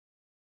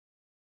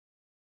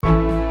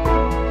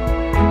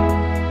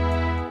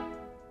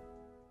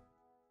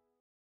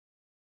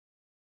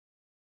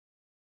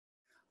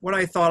what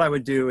I thought I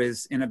would do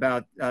is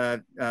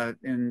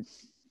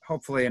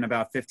hopefully in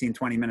about 15,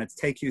 20 minutes,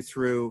 take you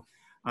through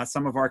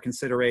some of our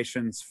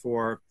considerations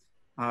for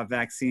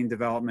vaccine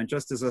development,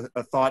 just as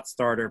a thought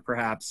starter,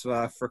 perhaps,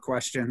 for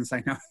questions,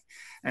 I know.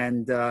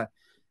 And I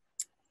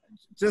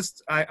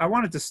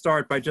wanted to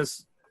start by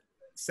just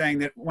saying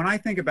that when I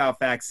think about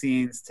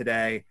vaccines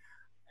today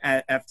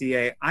at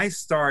FDA, I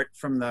start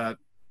from the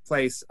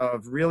place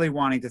of really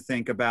wanting to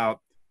think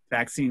about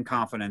vaccine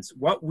confidence.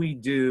 What we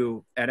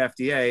do at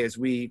FDA is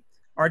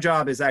our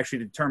job is actually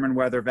to determine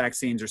whether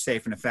vaccines are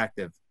safe and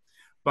effective.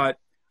 But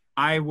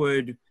I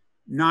would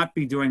not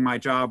be doing my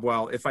job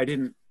well if I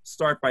didn't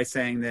start by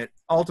saying that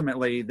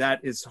ultimately that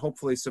is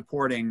hopefully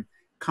supporting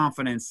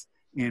confidence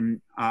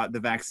in the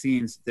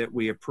vaccines that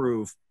we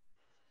approve.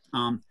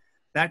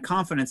 That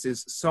confidence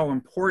is so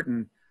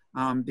important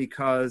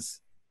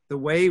because the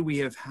way we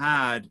have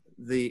had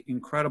the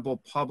incredible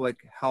public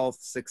health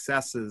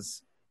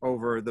successes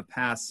over the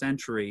past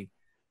century,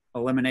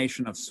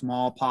 elimination of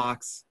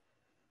smallpox,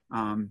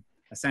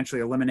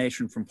 essentially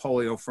elimination from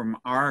polio from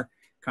our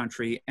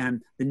country,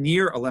 and the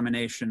near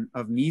elimination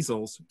of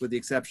measles, with the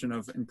exception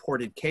of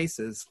imported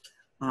cases,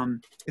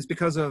 is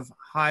because of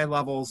high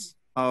levels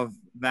of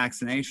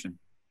vaccination.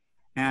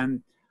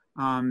 And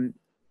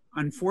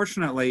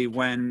unfortunately,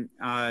 when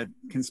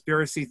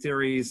conspiracy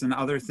theories and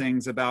other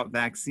things about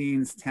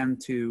vaccines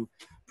tend to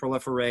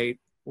proliferate,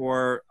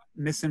 or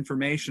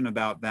misinformation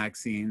about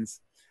vaccines,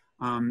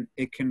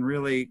 it can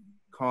really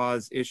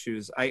cause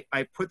issues.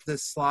 I put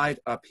this slide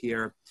up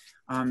here,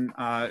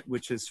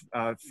 which is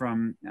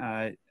from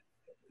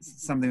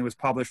something that was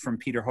published from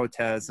Peter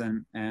Hotez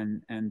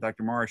and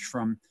Dr. Marsh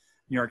from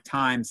New York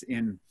Times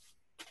in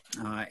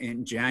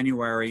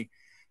January,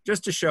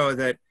 just to show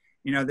that,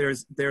 you know,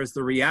 there's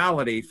the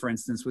reality, for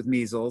instance, with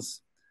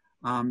measles.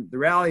 The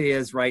reality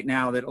is right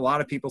now that a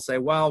lot of people say,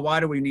 well, why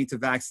do we need to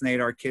vaccinate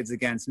our kids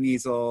against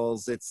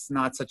measles? It's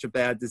not such a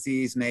bad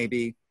disease,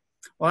 maybe.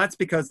 Well, that's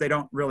because they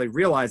don't really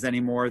realize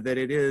anymore that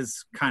it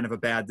is kind of a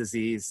bad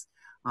disease.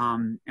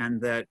 And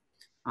that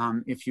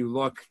if you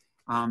look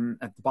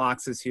at the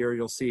boxes here,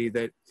 you'll see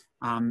that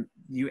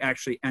you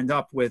actually end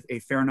up with a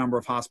fair number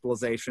of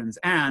hospitalizations,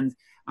 and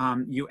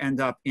you end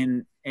up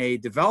in a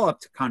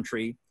developed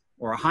country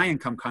or a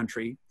high-income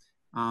country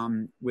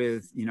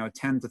with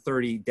 10 to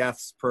 30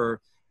 deaths per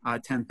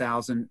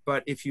 10,000.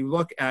 But if you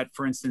look at,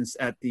 for instance,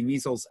 at the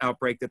measles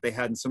outbreak that they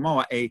had in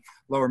Samoa, a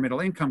lower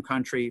middle-income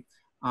country,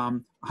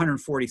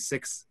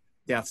 146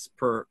 deaths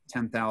per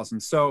 10,000.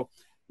 So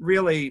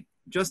really,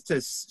 just to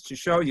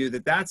show you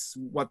that that's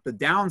what the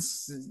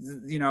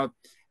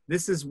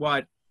this is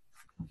what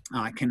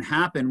can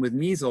happen with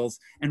measles.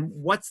 And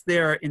what's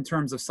there in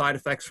terms of side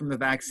effects from the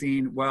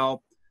vaccine?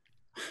 Well,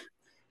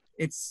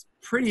 it's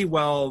pretty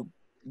well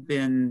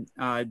been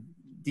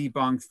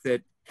debunked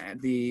that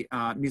the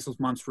measles,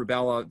 mumps,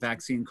 rubella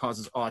vaccine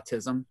causes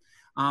autism.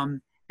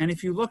 And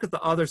if you look at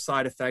the other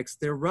side effects,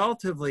 they're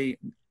relatively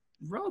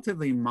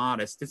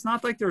modest. It's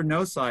not like there are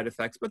no side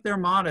effects, but they're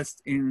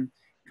modest in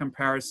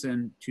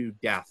comparison to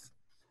death.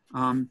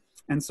 And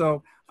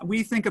so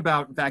we think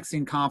about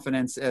vaccine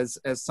confidence as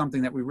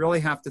something that we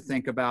really have to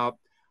think about.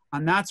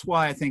 And that's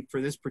why I think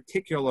for this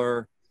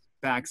particular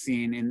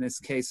vaccine, in this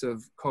case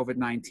of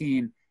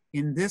COVID-19,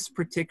 in this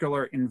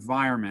particular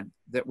environment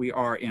that we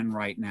are in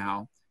right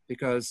now,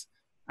 because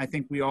I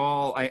think we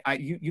all,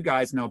 you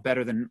guys know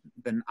better than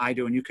I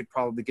do, and you could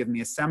probably give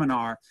me a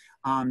seminar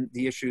on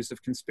the issues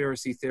of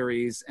conspiracy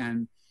theories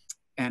and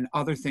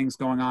other things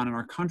going on in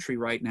our country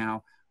right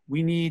now.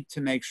 We need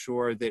to make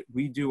sure that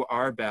we do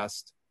our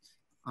best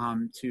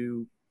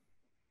to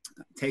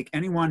take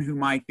anyone who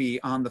might be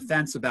on the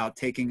fence about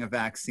taking a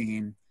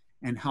vaccine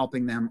and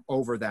helping them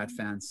over that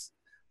fence.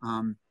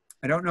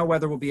 I don't know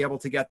whether we'll be able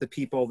to get the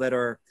people that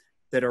are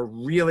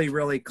really,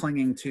 really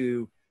clinging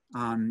to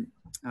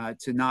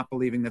not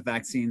believing that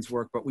vaccines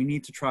work, but we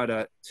need to try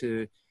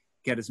to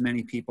get as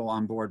many people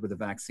on board with the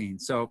vaccine.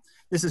 So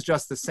this is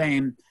just the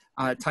same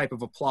type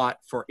of a plot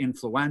for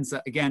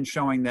influenza, again,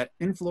 showing that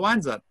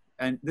influenza,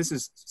 and this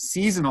is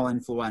seasonal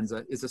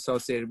influenza, is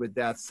associated with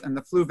deaths, and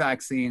the flu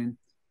vaccine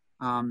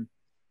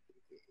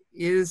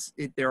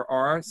there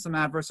are some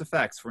adverse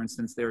effects. For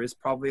instance, there is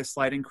probably a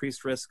slight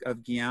increased risk of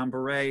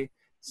Guillain-Barré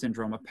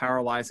syndrome, a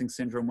paralyzing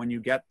syndrome when you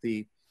get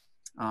the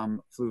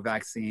flu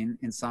vaccine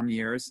in some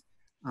years.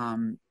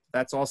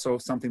 That's also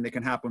something that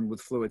can happen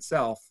with flu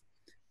itself.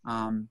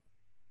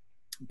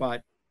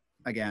 But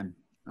again,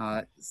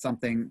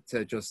 something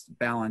to just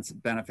balance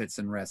benefits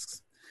and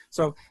risks.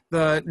 So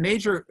the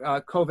major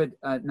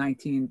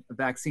COVID-19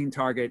 vaccine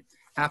target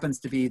happens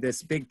to be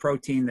this big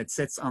protein that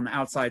sits on the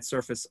outside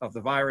surface of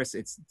the virus.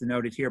 It's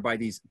denoted here by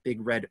these big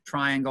red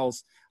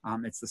triangles.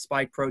 It's the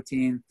spike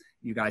protein.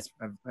 You guys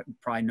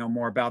probably know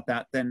more about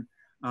that than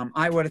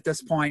I would at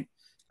this point.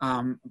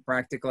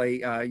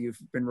 Practically, you've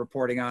been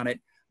reporting on it.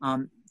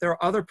 There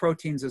are other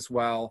proteins as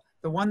well.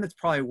 The one that's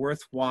probably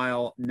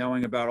worthwhile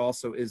knowing about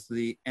also is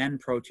the N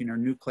protein, or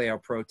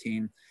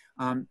nucleoprotein.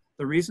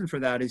 The reason for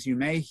that is you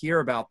may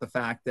hear about the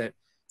fact that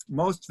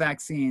most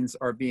vaccines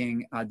are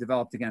being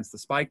developed against the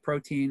spike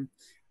protein.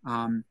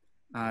 One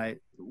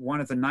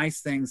of the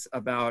nice things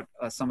about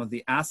some of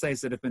the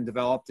assays that have been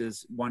developed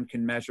is one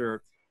can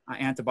measure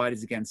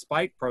antibodies against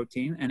spike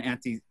protein and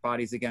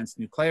antibodies against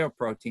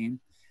nucleoprotein.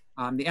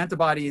 The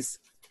antibodies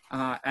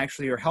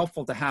actually are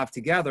helpful to have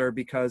together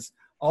because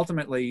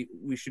ultimately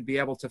we should be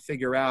able to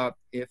figure out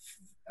if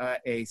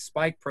a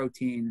spike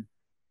protein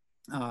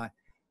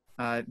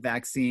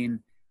vaccine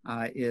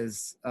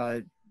is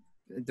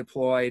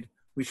deployed.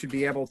 We should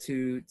be able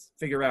to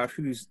figure out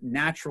who's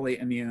naturally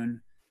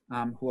immune,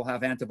 who will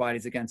have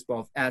antibodies against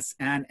both S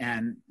and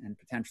N and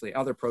potentially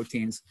other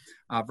proteins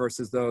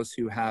versus those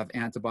who have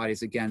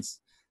antibodies against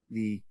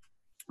the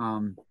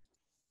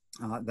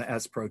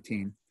S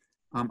protein.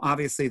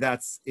 Obviously,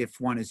 that's if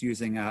one is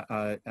using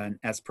an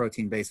S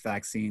protein-based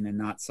vaccine and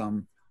not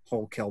some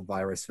whole-killed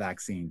virus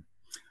vaccine.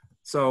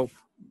 So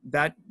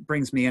that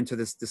brings me into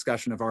this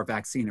discussion of our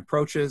vaccine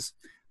approaches.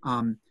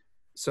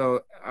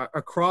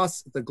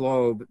 Across the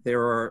globe,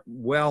 there are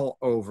well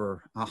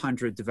over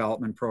 100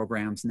 development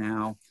programs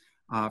now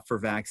for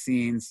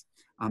vaccines.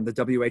 The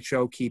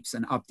WHO keeps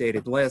an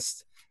updated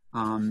list.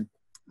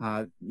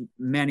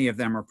 Many of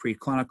them are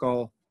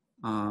preclinical.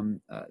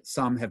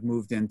 Some have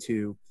moved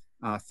into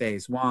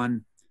phase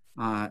 1,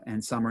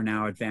 and some are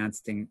now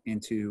advancing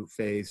into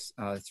phase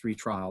 3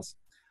 trials.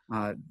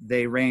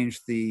 They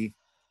range the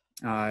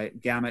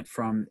gamut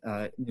from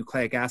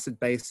nucleic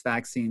acid-based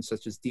vaccines,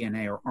 such as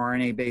DNA or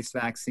RNA-based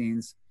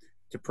vaccines,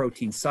 to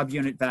protein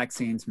subunit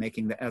vaccines,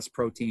 making the S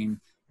protein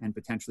and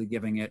potentially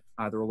giving it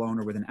either alone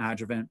or with an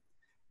adjuvant.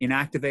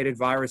 Inactivated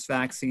virus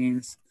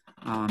vaccines,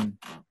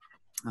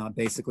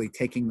 basically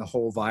taking the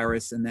whole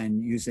virus and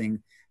then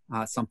using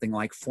something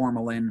like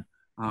formalin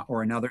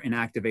or another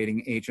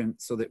inactivating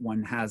agent so that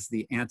one has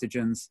the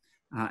antigens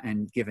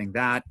and giving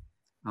that.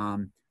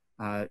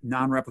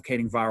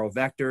 Non-replicating viral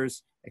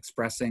vectors,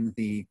 expressing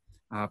the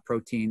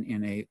protein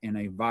in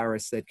a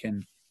virus that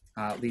can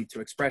lead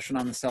to expression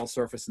on the cell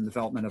surface and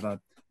development of an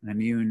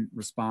immune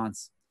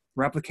response.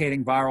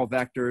 Replicating viral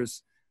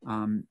vectors,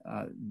 an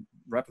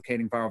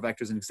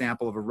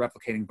example of a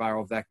replicating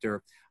viral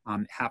vector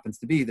happens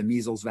to be the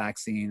measles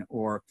vaccine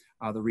or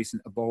the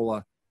recent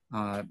Ebola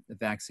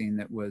vaccine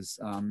that was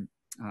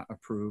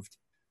approved.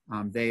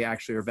 They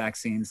actually are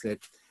vaccines that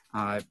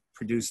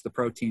produce the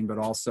protein but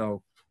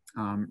also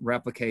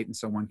replicate, and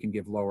so one can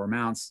give lower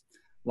amounts.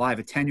 Live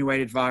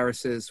attenuated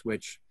viruses,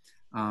 which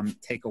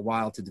take a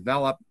while to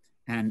develop,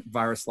 and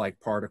virus-like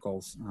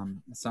particles,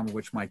 some of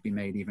which might be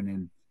made even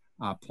in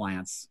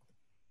plants.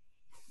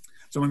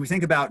 So when we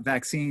think about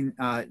vaccine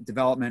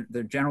development,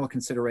 the general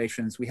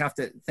considerations, we have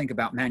to think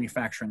about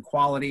manufacturing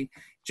quality.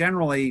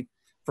 Generally,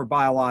 for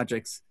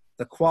biologics,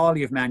 the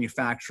quality of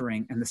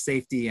manufacturing and the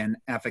safety and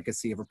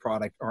efficacy of a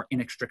product are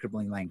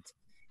inextricably linked.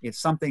 If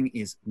something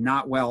is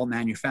not well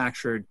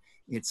manufactured,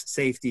 its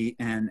safety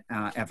and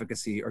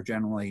efficacy are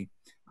generally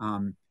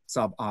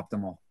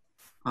suboptimal.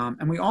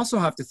 And we also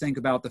have to think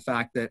about the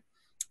fact that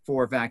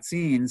for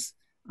vaccines,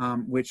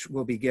 which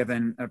will be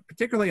given,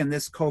 particularly in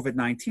this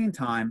COVID-19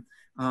 time,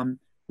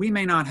 we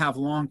may not have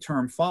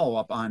long-term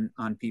follow-up on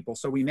people.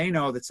 So we may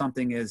know that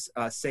something is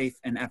safe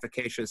and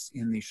efficacious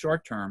in the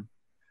short term,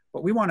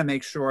 but we want to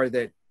make sure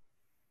that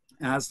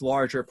as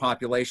larger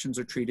populations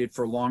are treated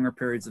for longer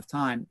periods of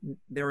time,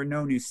 there are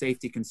no new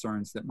safety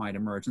concerns that might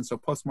emerge. And so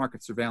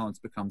post-market surveillance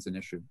becomes an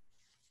issue.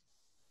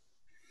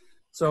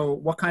 So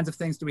what kinds of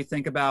things do we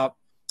think about?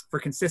 For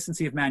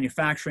consistency of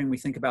manufacturing, we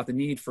think about the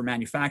need for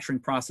manufacturing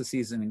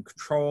processes and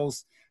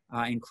controls,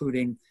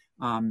 including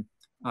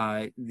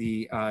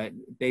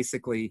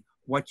basically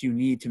what you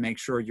need to make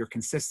sure you're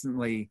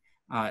consistently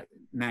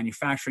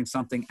manufacturing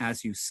something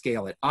as you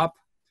scale it up.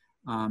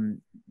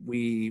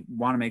 We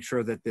want to make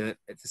sure that the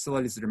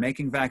facilities that are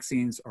making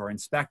vaccines are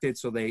inspected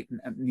so they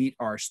meet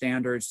our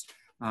standards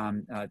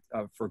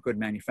for good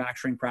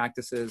manufacturing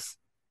practices.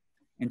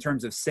 In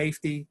terms of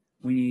safety,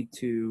 we need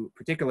to,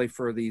 particularly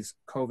for these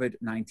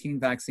COVID-19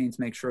 vaccines,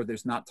 make sure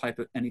there's not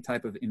any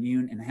type of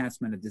immune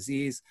enhancement of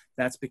disease.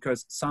 That's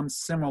because some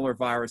similar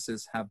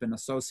viruses have been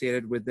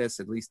associated with this,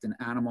 at least in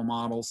animal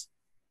models.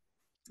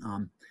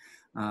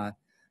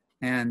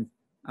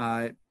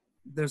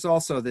 There's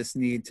also this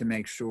need to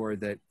make sure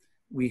that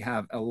we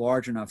have a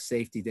large enough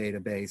safety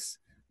database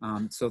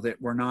so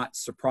that we're not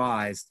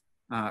surprised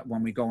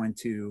when we go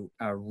into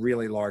a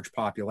really large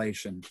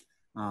population.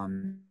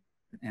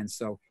 And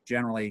so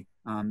generally,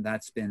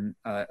 that's been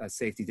a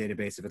safety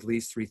database of at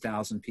least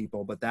 3,000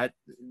 people, but that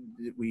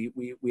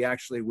we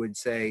actually would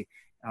say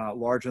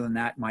larger than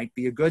that might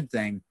be a good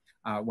thing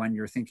when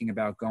you're thinking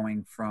about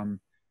going from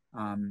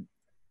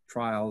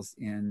trials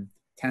in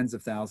tens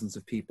of thousands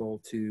of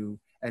people to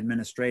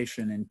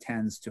administration in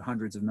tens to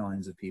hundreds of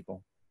millions of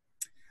people.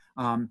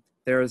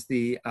 There's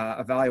the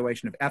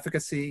evaluation of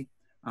efficacy,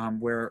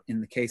 where in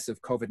the case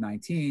of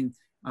COVID-19,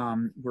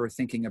 we're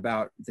thinking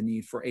about the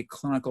need for a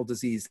clinical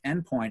disease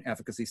endpoint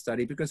efficacy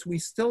study because we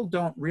still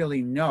don't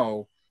really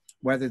know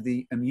whether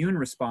the immune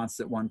response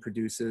that one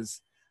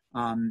produces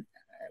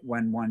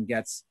when one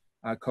gets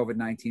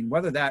COVID-19,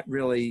 whether that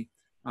really,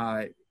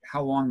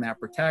 how long that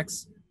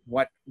protects,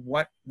 what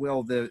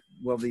will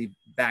the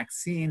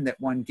vaccine that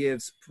one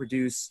gives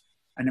produce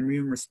an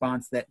immune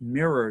response that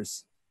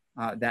mirrors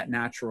that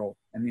natural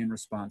immune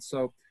response.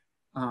 So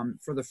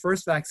for the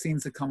first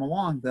vaccines that come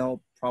along,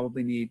 they'll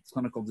probably need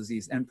clinical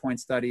disease endpoint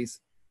studies.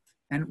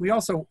 And we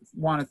also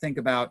want to think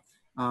about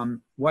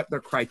what the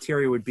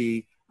criteria would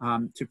be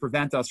to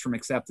prevent us from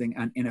accepting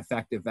an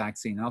ineffective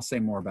vaccine. I'll say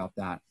more about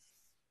that.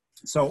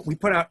 So we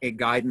put out a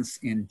guidance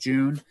in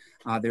June.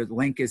 The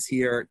link is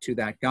here to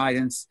that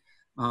guidance.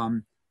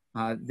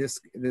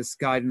 This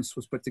guidance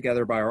was put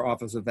together by our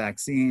Office of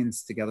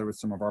Vaccines, together with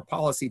some of our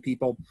policy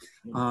people.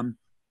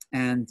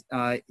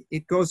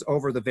 It goes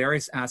over the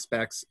various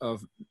aspects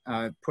of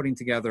putting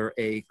together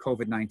a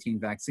COVID-19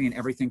 vaccine,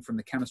 everything from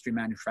the chemistry,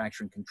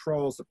 manufacturing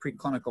controls, the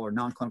preclinical or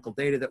non-clinical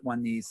data that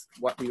one needs,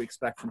 what we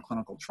expect from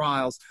clinical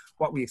trials,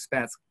 what we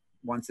expect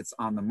once it's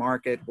on the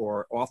market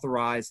or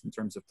authorized in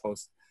terms of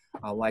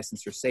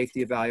post-licensure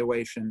safety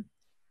evaluation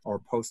or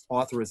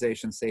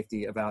post-authorization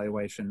safety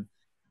evaluation,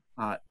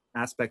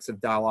 aspects of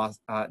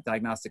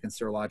diagnostic and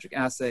serologic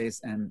assays,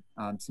 and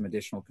some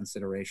additional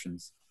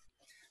considerations.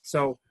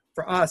 So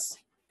for us,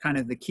 kind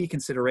of the key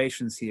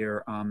considerations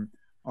here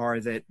are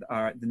that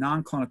the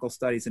non-clinical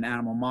studies in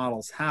animal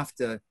models have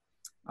to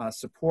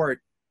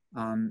support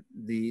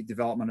the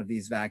development of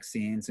these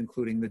vaccines,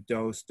 including the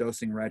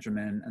dosing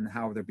regimen, and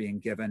how they're being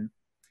given.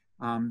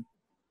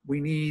 We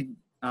need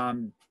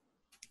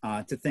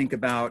to think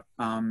about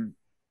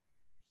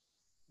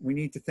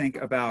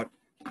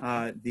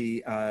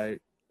the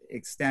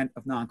extent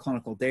of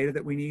non-clinical data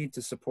that we need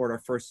to support our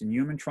first in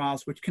human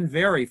trials, which can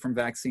vary from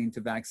vaccine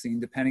to vaccine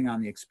depending on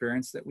the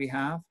experience that we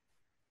have.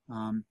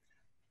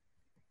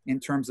 In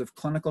terms of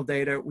clinical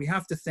data, we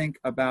have to think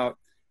about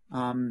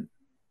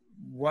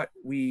what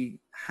we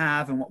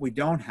have and what we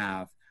don't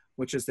have,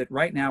 which is that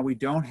right now we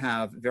don't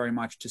have very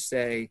much to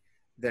say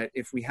that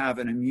if we have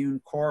an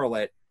immune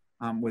correlate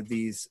with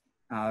these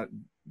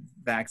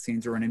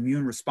vaccines or an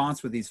immune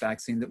response with these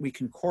vaccines, that we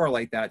can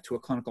correlate that to a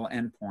clinical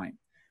endpoint.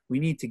 We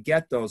need to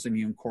get those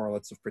immune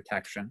correlates of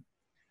protection,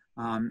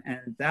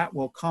 and that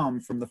will come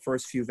from the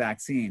first few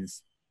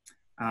vaccines.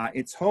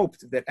 It's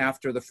hoped that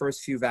after the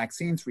first few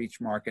vaccines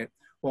reach market,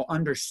 we'll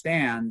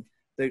understand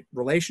the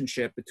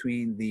relationship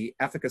between the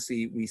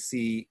efficacy we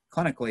see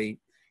clinically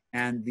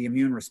and the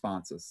immune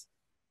responses.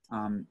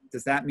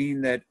 Does that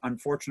mean that,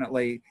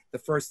 unfortunately, the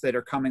first that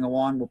are coming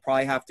along will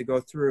probably have to go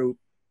through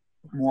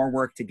more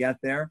work to get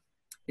there?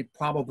 It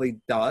probably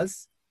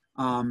does,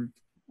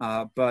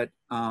 but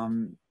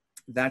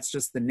that's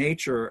just the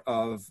nature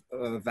of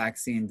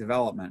vaccine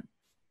development.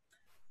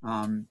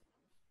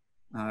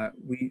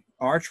 We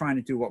are trying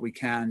to do what we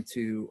can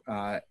to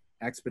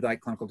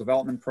expedite clinical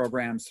development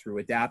programs through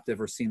adaptive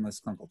or seamless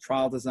clinical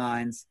trial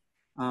designs.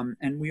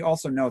 And we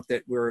also note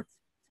that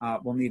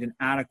we'll need an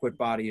adequate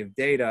body of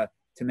data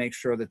to make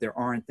sure that there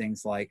aren't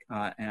things like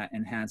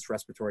enhanced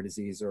respiratory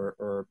disease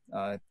or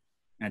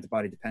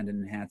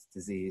antibody-dependent enhanced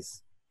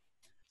disease.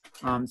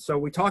 So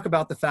we talk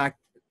about the fact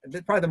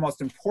that probably the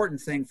most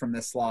important thing from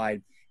this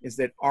slide is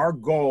that our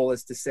goal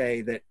is to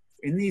say that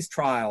in these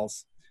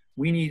trials,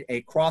 we need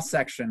a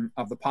cross-section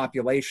of the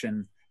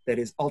population that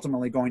is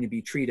ultimately going to be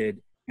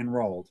treated,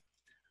 enrolled.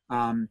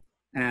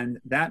 And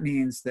that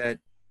means that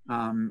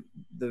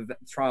the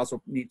trials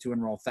will need to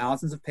enroll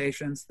thousands of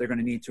patients. They're going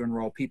to need to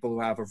enroll people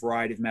who have a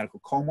variety of medical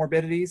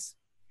comorbidities.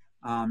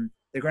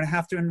 They're going to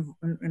have to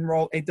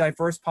enroll a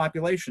diverse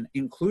population,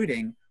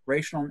 including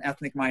racial and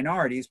ethnic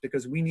minorities,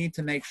 because we need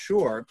to make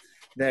sure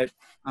that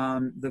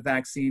the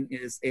vaccine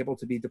is able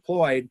to be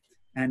deployed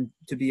and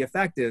to be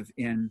effective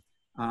in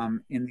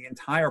the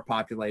entire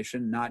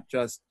population, not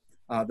just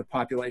the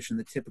population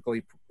that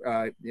typically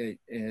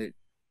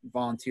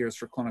volunteers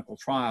for clinical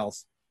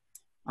trials.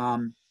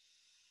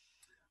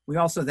 We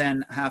also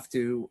then have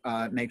to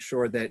make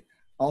sure that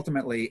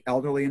ultimately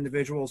elderly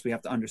individuals, we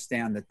have to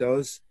understand that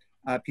those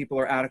people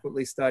are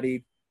adequately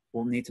studied.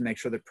 We'll need to make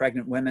sure that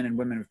pregnant women and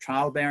women of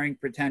childbearing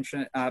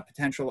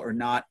potential are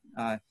not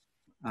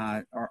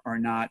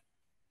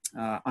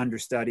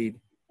understudied.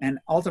 And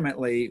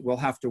ultimately, we'll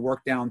have to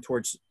work down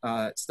towards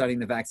studying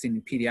the vaccine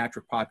in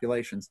pediatric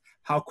populations.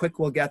 How quick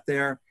we'll get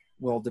there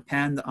will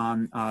depend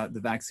on the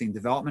vaccine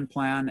development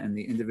plan and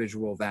the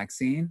individual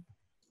vaccine.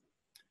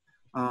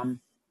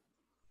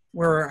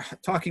 We're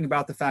talking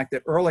about the fact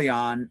that early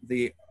on,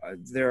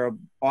 there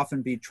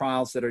often be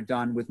trials that are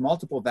done with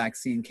multiple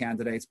vaccine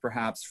candidates,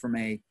 perhaps from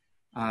a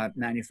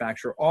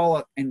manufacturer,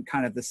 all in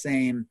kind of the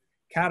same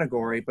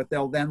category, but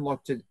they'll then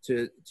look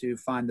to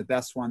find the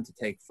best one to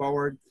take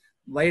forward.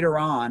 Later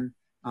on,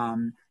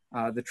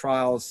 the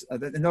trials,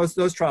 and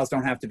those trials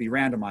don't have to be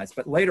randomized,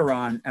 but later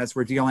on, as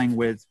we're dealing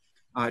with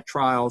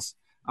trials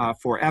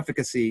for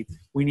efficacy,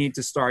 we need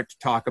to start to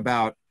talk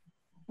about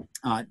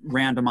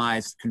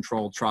randomized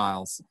controlled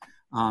trials.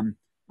 And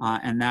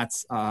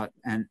that's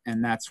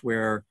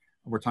where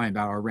we're talking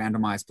about our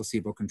randomized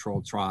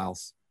placebo-controlled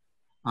trials.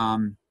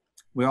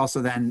 We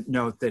also then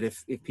note that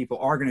if people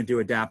are going to do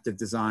adaptive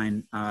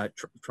design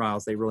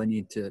trials, they really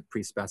need to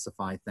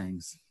pre-specify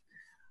things.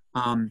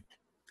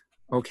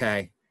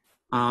 Okay.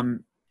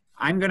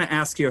 I'm going to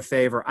ask you a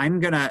favor.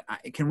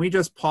 Can we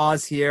just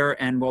pause here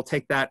and we'll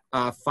take that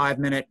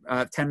 5-minute,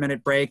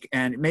 10-minute break,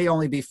 and it may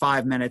only be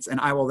 5 minutes,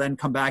 and I will then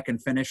come back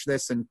and finish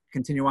this and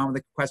continue on with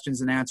the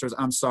questions and answers.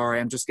 I'm sorry,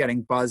 I'm just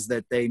getting buzzed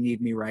that they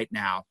need me right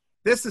now.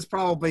 This is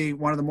probably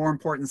one of the more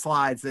important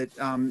slides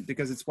that,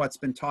 because it's what's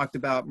been talked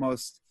about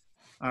most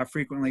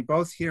frequently,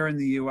 both here in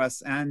the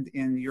US and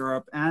in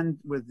Europe and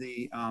with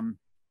the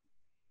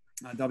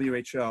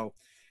WHO.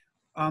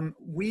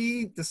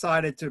 We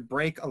decided to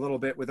break a little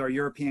bit with our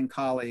European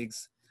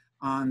colleagues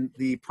on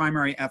the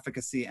primary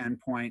efficacy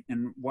endpoint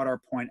and what our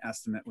point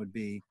estimate would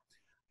be.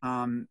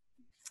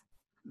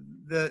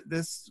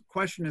 This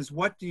question is,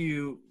 what do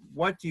you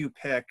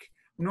pick?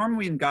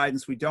 Normally in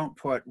guidance, we don't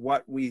put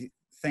what we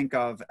think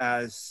of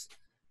as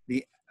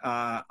the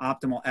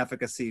optimal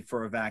efficacy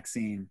for a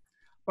vaccine.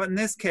 But in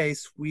this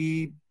case,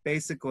 we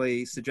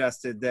basically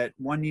suggested that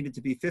one needed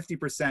to be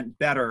 50%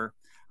 better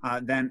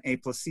than a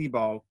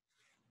placebo,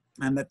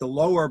 and that the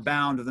lower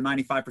bound of the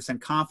 95%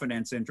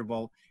 confidence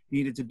interval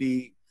needed to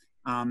be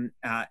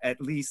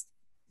at least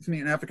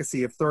an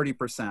efficacy of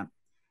 30%.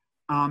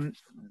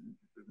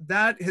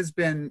 That has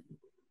been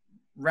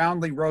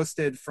roundly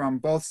roasted from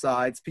both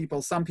sides.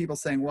 Some people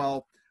saying,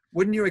 well,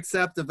 wouldn't you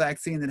accept a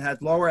vaccine that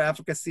had lower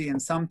efficacy in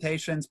some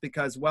patients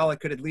because, well, it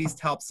could at least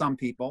help some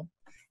people?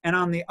 And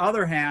on the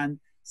other hand,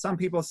 some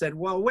people said,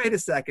 well, wait a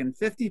second,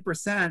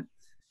 50%,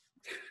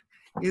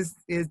 do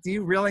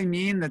you really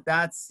mean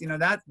that's,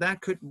 that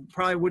could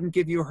probably wouldn't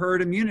give you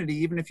herd immunity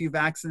even if you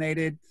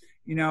vaccinated,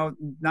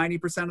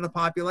 90% of the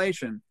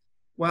population?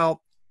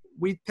 Well,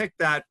 we picked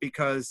that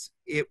because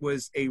it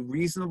was a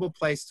reasonable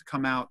place to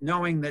come out,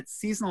 knowing that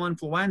seasonal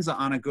influenza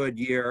on a good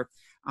year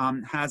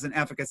has an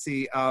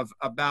efficacy of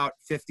about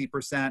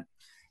 50%.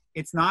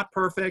 It's not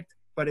perfect,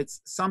 but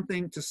it's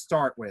something to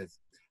start with.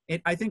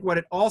 I think what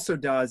it also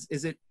does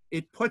is it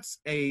puts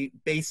a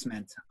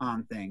basement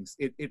on things.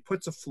 It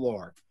puts a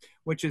floor,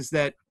 which is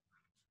that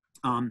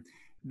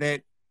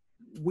that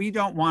we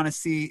don't want to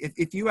see,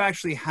 if you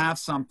actually have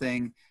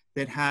something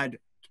that had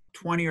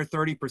 20 or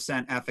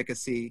 30%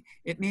 efficacy,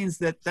 it means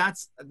that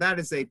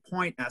is a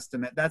point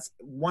estimate. That's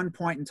one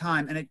point in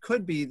time, and it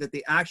could be that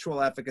the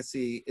actual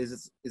efficacy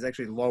is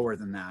actually lower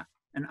than that.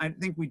 And I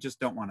think we just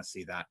don't want to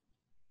see that.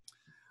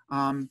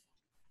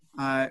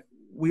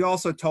 We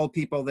also told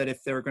people that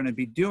if they're going to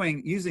be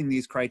using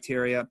these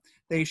criteria,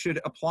 they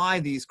should apply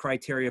these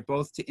criteria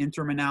both to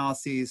interim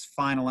analyses,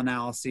 final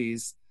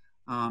analyses,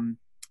 and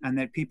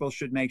that people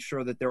should make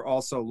sure that they're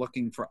also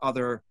looking for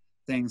other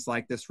things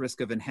like this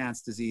risk of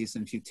enhanced disease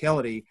and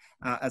futility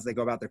as they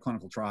go about their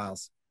clinical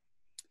trials.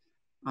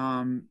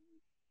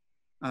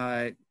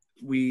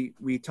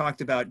 We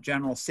talked about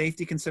general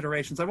safety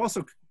considerations. I've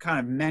also kind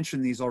of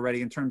mentioned these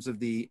already in terms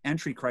of the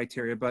entry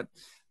criteria, but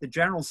the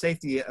general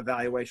safety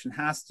evaluation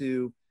has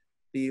to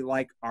be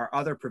like our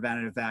other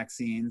preventative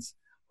vaccines.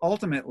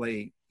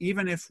 Ultimately,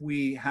 even if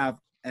we have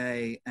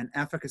an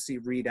efficacy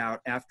readout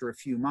after a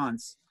few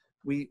months,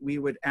 we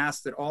would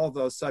ask that all of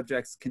those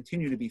subjects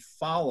continue to be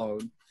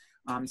followed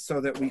so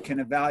that we can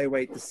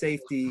evaluate the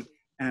safety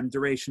and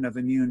duration of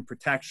immune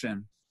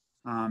protection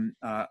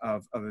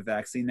of a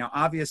vaccine. Now,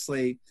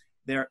 obviously,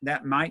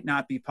 that might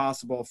not be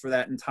possible for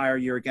that entire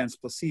year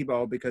against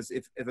placebo, because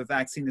if a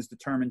vaccine is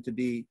determined to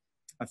be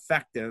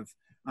effective,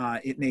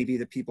 it may be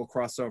that people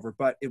cross over,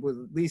 but it would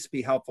at least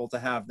be helpful to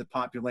have the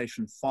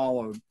population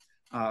followed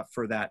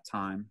for that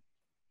time.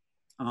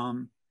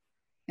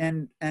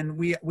 And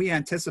we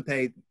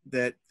anticipate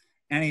that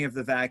any of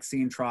the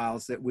vaccine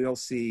trials that we'll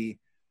see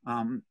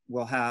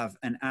will have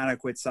an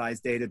adequate size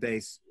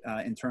database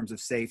in terms of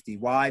safety.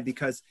 Why?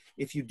 Because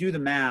if you do the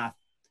math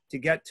to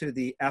get to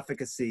the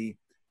efficacy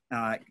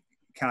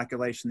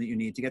calculation that you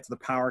need, to get to the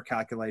power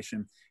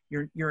calculation,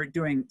 you're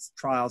doing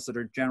trials that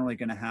are generally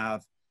going to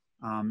have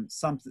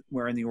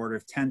somewhere in the order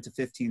of 10 to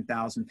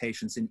 15,000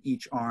 patients in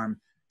each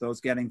arm, those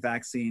getting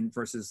vaccine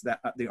versus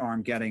the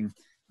arm getting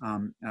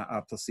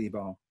a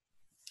placebo.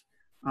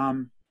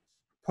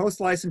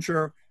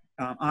 Post-licensure,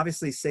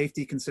 obviously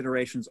safety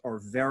considerations are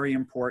very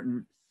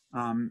important.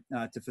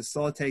 To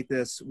facilitate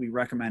this, we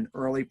recommend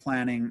early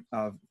planning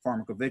of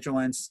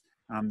pharmacovigilance.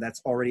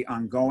 That's already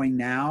ongoing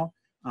now.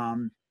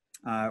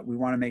 We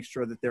want to make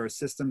sure that there are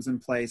systems in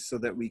place so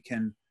that we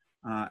can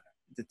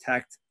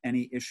detect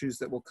any issues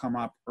that will come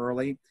up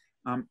early.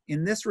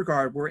 In this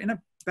regard, we're in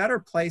a better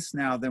place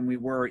now than we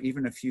were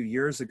even a few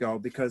years ago,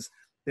 because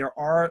there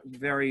are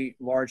very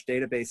large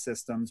database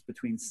systems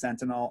between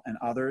Sentinel and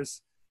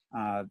others,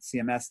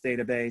 CMS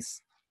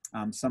database,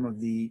 some of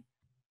the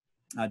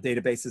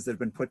databases that have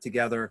been put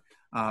together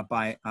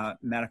by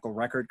medical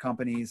record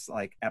companies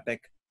like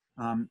Epic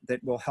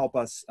that will help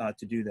us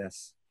to do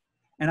this.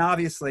 And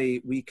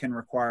obviously, we can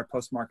require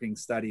post-marketing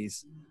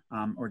studies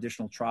or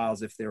additional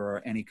trials if there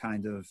are any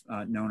kind of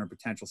known or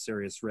potential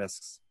serious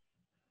risks.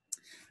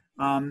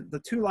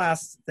 The two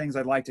last things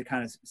I'd like to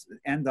kind of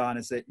end on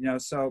is that,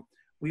 so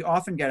we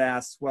often get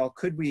asked, well,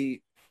 could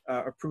we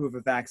approve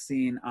a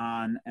vaccine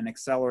on an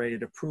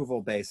accelerated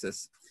approval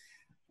basis?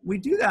 We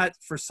do that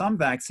for some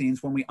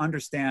vaccines when we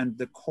understand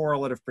the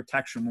correlative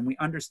protection, when we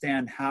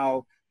understand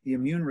how the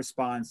immune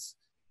response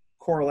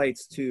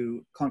correlates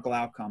to clinical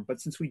outcome.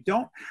 But since we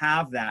don't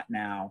have that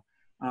now,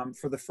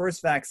 for the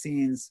first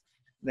vaccines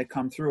that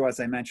come through, as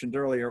I mentioned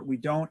earlier, we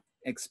don't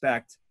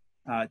expect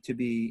to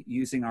be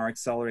using our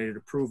accelerated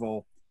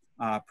approval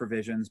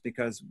provisions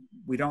because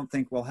we don't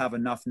think we'll have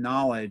enough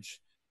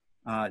knowledge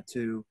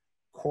to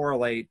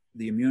correlate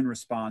the immune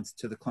response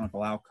to the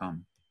clinical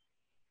outcome.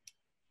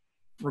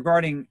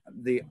 Regarding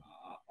the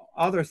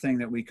other thing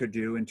that we could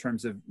do in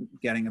terms of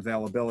getting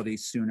availability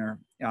sooner,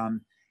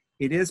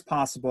 it is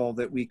possible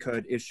that we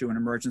could issue an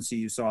emergency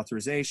use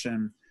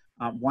authorization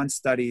once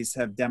studies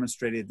have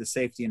demonstrated the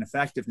safety and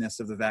effectiveness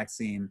of the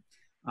vaccine,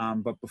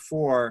 but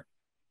before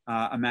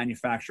a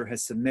manufacturer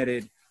has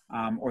submitted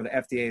or the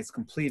FDA has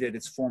completed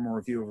its formal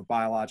review of a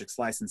biologics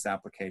license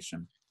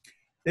application.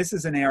 This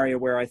is an area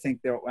where I think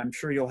I'm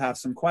sure you'll have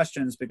some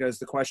questions, because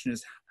the question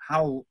is,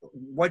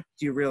 what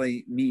do you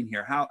really mean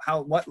here?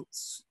 What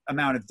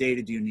amount of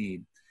data do you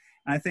need?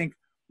 And I think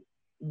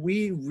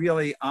we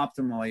really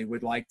optimally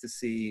would like to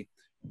see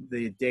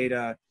the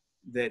data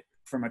that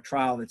from a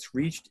trial that's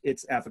reached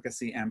its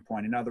efficacy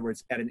endpoint. In other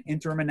words, at an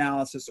interim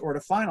analysis or at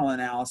a final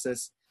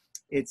analysis,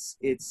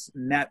 it's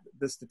met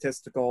the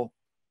statistical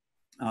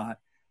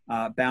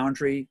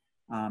boundary.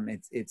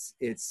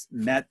 It's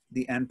met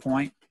the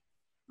endpoint.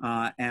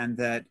 And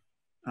that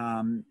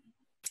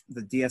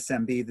the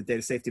DSMB, the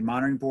Data Safety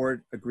Monitoring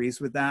Board,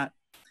 agrees with that.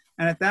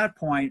 And at that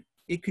point,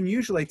 it can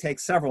usually take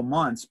several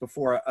months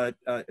before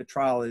a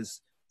trial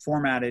is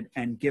formatted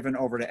and given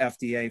over to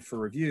FDA for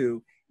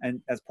review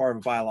and as part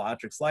of a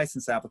biologics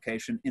license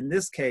application. In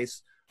this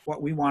case,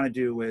 what we want to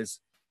do is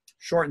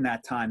shorten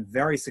that time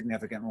very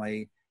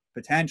significantly,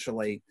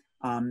 potentially,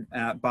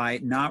 by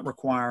not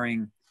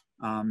requiring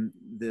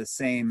the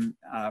same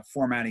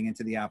formatting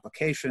into the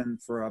application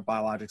for a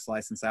biologics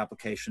license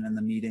application and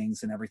the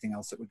meetings and everything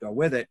else that would go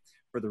with it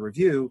for the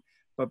review,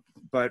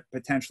 but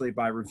potentially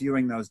by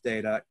reviewing those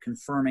data,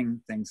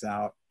 confirming things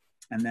out,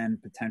 and then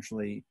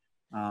potentially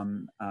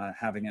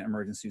having an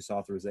emergency use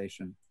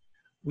authorization.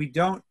 We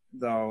don't,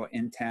 though,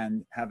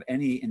 have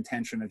any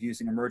intention of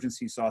using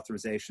emergency use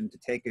authorization to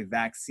take a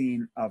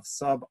vaccine of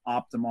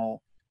suboptimal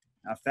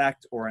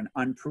effect or an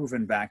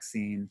unproven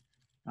vaccine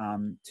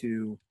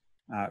to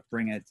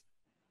bring it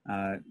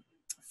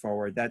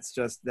forward.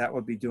 That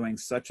would be doing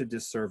such a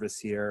disservice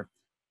here.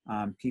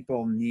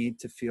 People need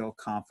to feel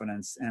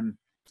confidence. And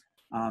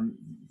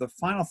the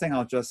final thing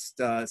I'll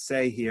just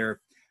say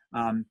here,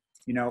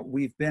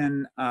 we've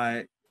been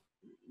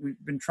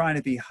trying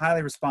to be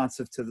highly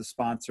responsive to the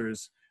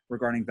sponsors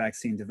regarding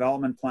vaccine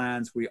development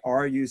plans. We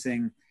are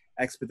using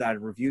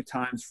expedited review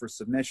times for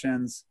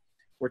submissions.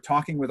 We're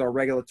talking with our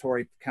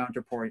regulatory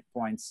counterparts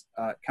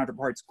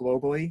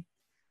globally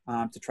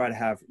to try to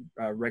have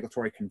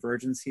regulatory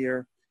convergence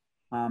here.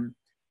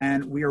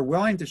 And we are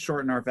willing to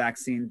shorten our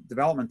vaccine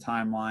development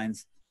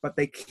timelines, but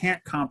they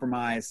can't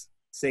compromise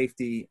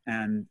safety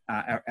and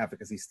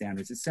efficacy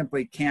standards. It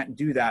simply can't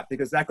do that,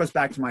 because that goes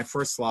back to my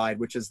first slide,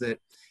 which is that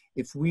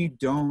if we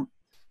don't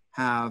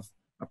have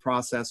a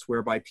process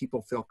whereby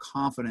people feel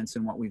confidence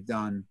in what we've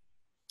done,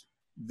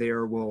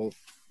 there will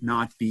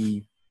not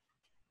be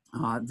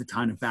the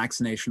kind of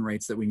vaccination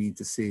rates that we need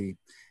to see.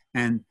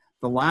 And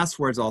the last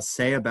words I'll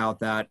say about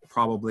that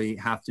probably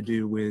have to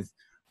do with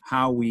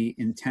how we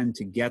intend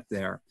to get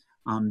there,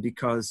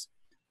 because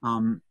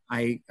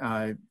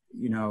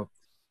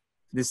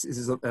this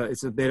is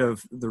it's a bit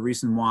of the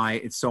reason why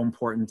it's so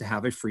important to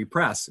have a free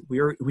press.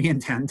 We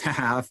intend to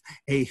have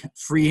a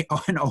free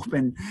and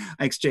open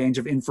exchange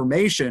of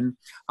information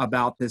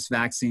about this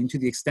vaccine to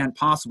the extent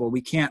possible.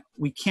 We can't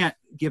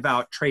give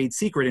out trade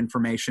secret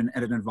information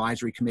at an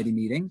advisory committee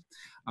meeting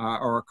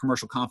or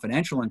commercial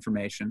confidential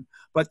information,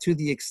 but to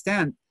the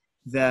extent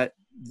that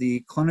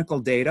the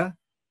clinical data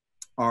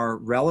are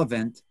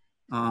relevant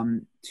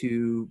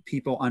to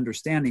people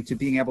understanding, to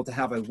being able to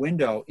have a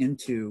window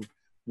into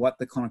what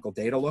the clinical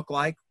data look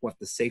like, what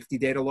the safety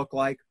data look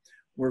like.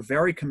 We're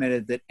very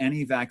committed that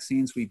any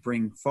vaccines we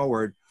bring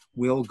forward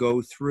will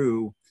go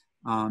through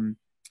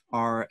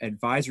our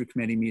advisory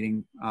committee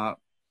meeting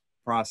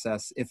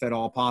process, if at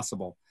all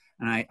possible.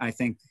 And I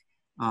think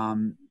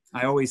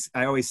I always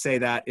say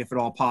that, if at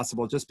all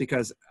possible, just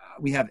because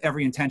we have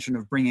every intention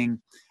of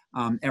bringing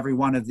every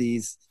one of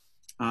these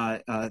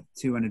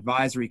to an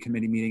advisory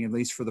committee meeting, at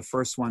least for the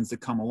first ones that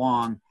come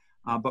along.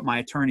 But my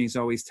attorneys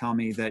always tell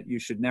me that you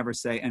should never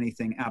say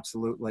anything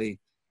absolutely,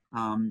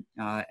 and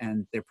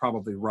they're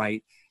probably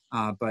right.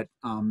 But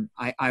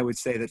I would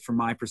say that from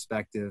my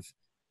perspective,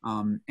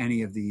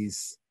 any of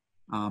these,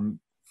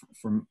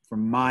 from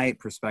my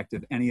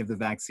perspective, any of the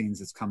vaccines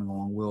that's coming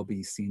along will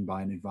be seen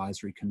by an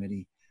advisory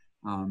committee.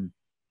 And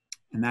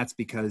that's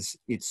because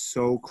it's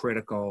so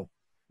critical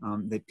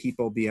that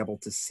people be able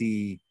to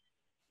see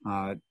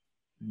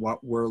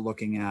what we're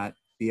looking at,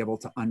 be able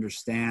to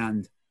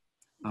understand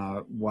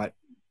what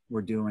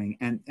we're doing,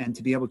 and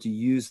to be able to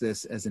use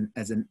this as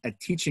a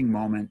teaching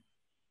moment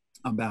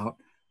about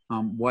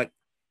what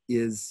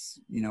is,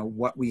 you know,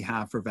 what we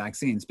have for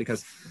vaccines.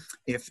 Because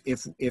if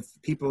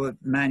people,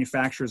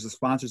 manufacturers, the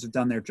sponsors have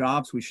done their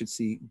jobs, we should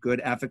see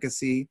good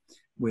efficacy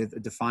with a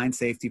defined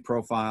safety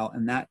profile,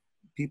 and that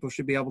people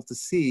should be able to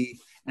see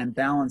and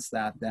balance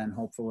that then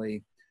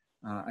hopefully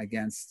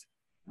against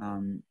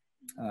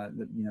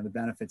the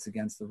benefits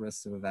against the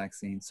risks of a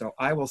vaccine. So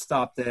I will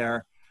stop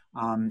there,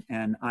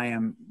 and I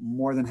am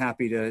more than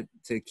happy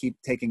to keep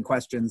taking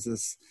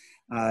questions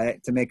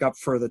to make up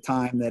for the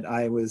time that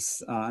I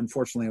was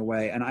unfortunately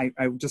away. And I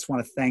just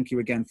want to thank you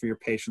again for your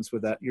patience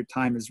with that. Your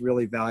time is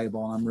really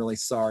valuable, and I'm really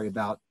sorry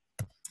about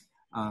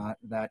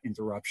that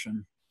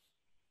interruption.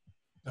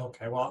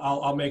 Okay, well,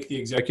 I'll make the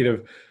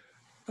executive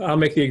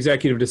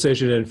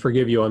decision and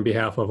forgive you on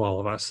behalf of all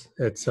of us.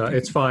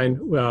 It's fine.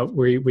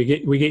 We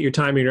get your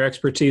time and your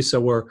expertise, so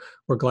we're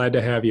glad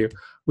to have you.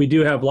 We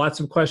do have lots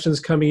of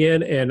questions coming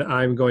in, and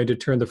I'm going to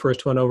turn the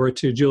first one over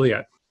to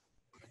Juliet.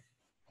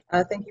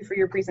 Thank you for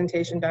your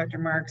presentation, Dr.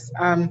 Marks.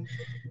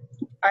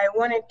 I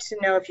wanted to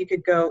know if you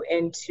could go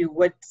into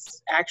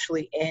what's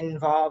actually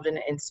involved in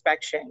an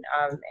inspection,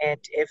 and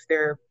if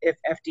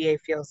FDA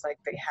feels like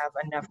they have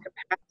enough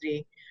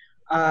capacity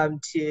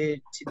to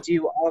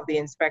do all of the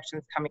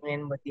inspections coming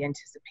in with the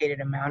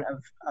anticipated amount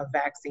of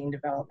vaccine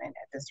development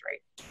at this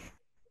rate.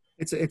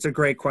 It's a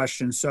great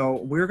question.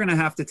 So we're going to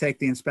have to take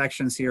the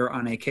inspections here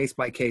on a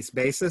case-by-case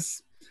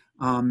basis.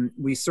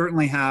 We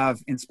certainly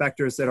have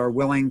inspectors that are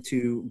willing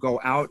to go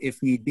out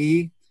if need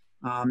be.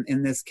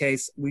 In this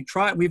case, we've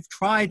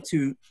tried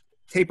to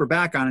taper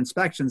back on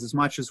inspections as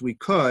much as we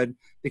could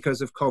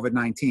because of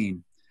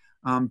COVID-19.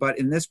 But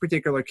in this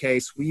particular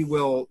case, we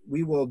will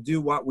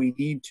do what we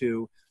need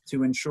to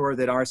ensure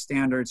that our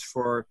standards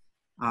for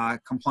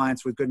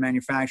compliance with good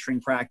manufacturing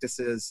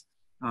practices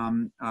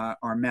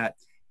are met.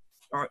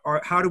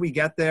 How do we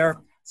get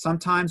there?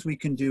 Sometimes we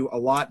can do a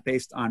lot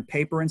based on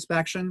paper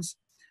inspections.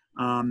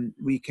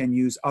 We can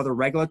use other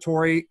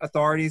regulatory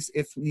authorities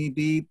if need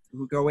be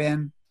who go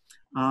in.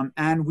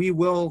 And we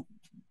will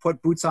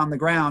put boots on the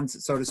ground,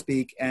 so to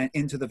speak,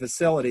 into the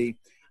facility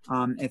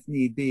if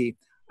need be.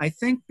 I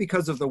think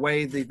because of the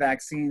way the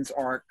vaccines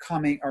are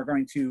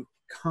going to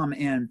come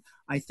in,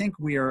 I think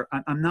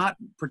I'm not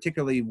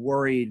particularly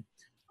worried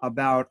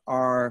about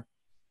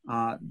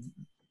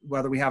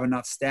whether we have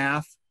enough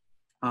staff.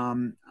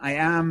 I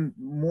am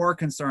more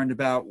concerned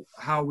about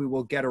how we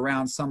will get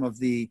around some of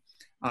the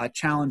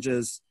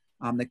challenges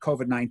that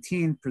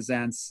COVID-19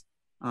 presents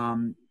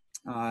in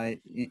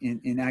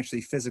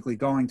actually physically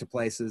going to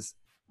places,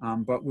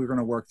 but we're going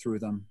to work through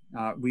them.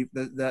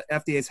 The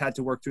FDA's had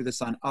to work through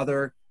this on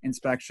other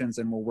inspections,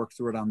 and we'll work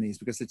through it on these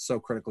because it's so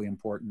critically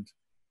important.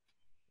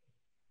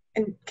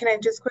 And can I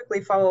just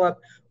quickly follow up?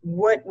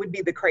 What would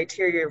be the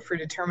criteria for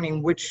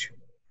determining which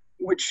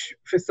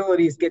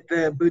facilities get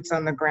the boots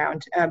on the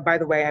ground? By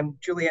the way, I'm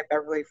Juliet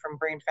Beverly from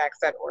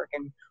brainfacts.org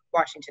in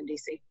Washington,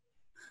 D.C.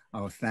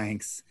 Oh,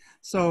 thanks.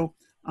 So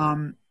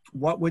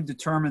what would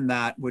determine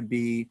that would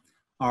be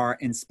our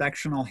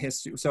inspectional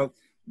history. So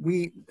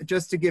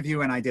just to give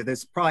you an idea,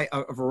 there's probably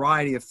a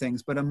variety of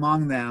things, but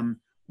among them,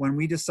 when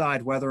we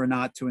decide whether or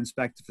not to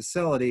inspect a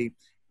facility,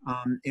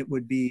 it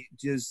would be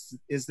just,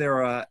 is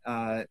there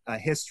a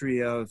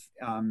history of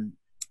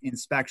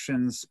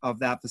inspections of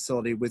that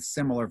facility with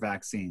similar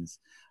vaccines?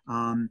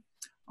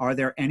 Are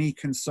there any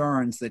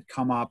concerns that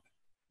come up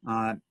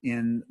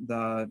in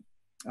the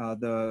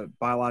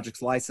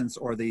biologics license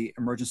or the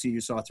emergency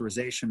use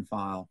authorization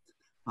file?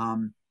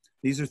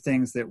 These are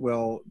things that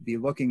we'll be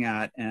looking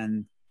at,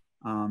 and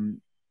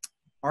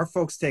our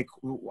folks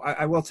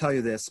I will tell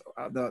you this,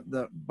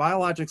 the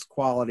biologics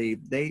quality,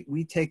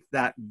 we take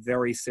that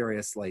very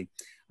seriously.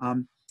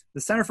 The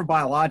Center for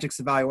Biologics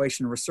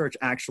Evaluation and Research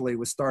actually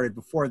was started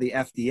before the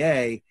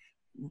FDA,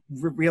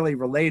 really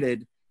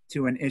related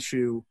to an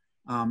issue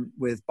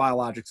with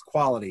biologics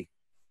quality.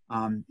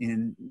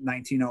 In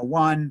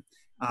 1901,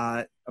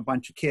 a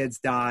bunch of kids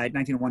died,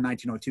 1901,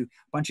 1902, a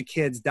bunch of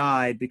kids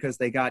died because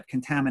they got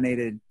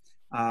contaminated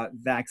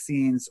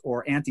vaccines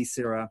or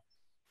anti-sera,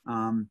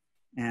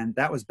 and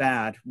that was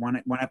bad.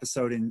 One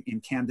episode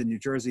in Camden, New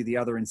Jersey, the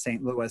other in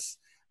St. Louis,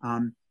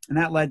 and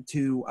that led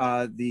to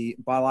the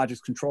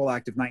Biologics Control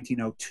Act of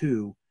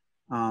 1902,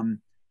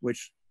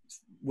 which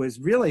was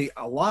really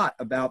a lot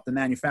about the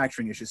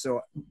manufacturing issue.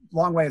 So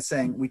long way of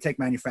saying we take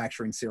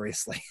manufacturing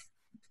seriously.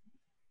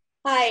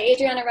 Hi,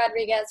 Adriana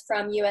Rodriguez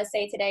from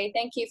USA Today.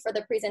 Thank you for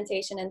the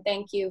presentation, and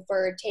thank you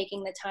for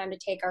taking the time to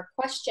take our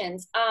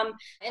questions.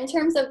 In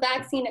terms of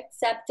vaccine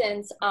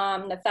acceptance,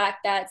 the fact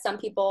that some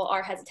people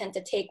are hesitant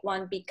to take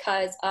one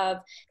because of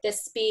the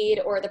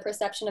speed or the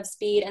perception of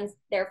speed, and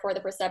therefore the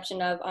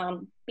perception of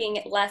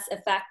being less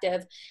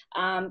effective,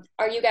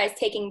 are you guys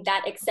taking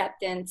that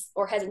acceptance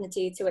or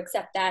hesitancy to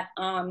accept that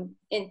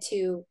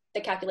into the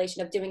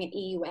calculation of doing an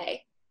EUA?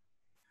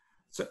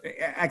 So,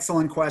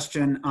 excellent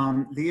question.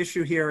 The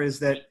issue here is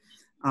that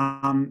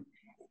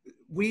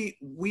we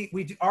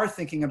are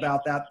thinking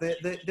about that.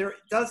 There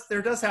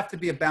does have to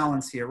be a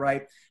balance here,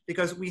 right?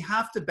 Because we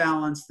have to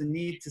balance the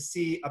need to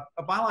see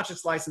a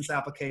biologics license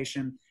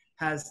application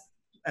has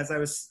as I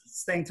was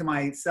saying to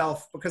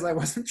myself, because I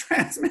wasn't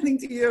transmitting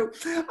to you,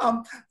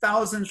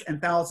 thousands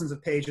and thousands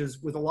of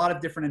pages with a lot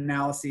of different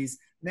analyses,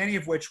 many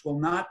of which will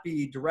not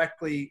be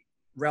directly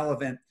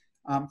relevant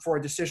for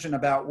a decision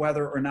about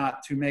whether or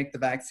not to make the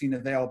vaccine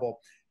available.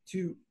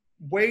 To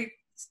wait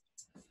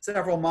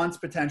several months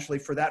potentially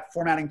for that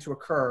formatting to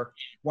occur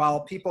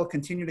while people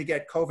continue to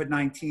get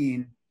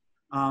COVID-19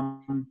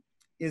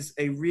 is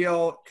a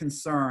real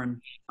concern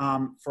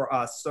for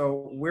us.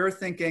 So we're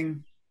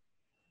thinking,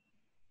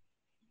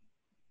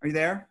 are you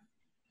there?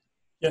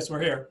 Yes,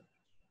 we're here.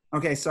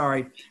 Okay,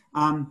 sorry.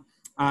 We're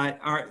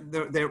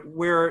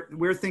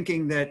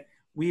thinking that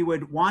we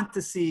would want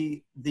to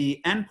see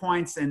the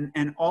endpoints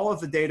and all of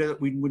the data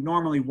that we would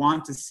normally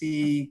want to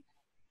see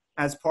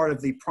as part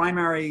of the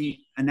primary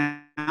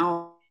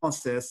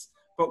analysis,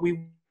 but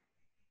we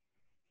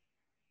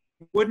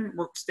wouldn't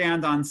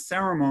stand on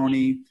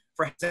ceremony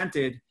for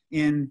presented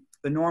in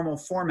the normal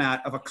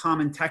format of a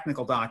common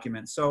technical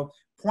document. So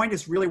point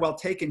is really well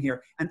taken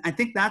here. And I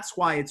think that's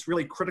why it's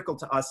really critical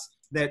to us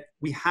that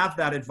we have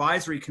that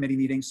advisory committee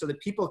meeting so that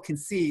people can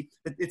see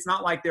that it's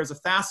not like there's a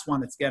fast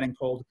one that's getting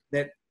pulled,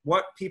 that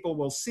what people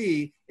will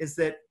see is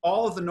that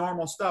all of the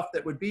normal stuff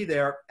that would be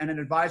there and an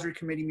advisory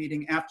committee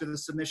meeting after the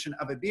submission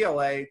of a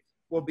BLA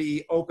will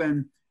be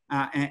open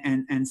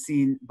and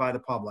seen by the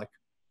public.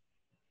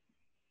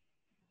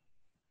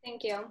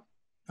 Thank you.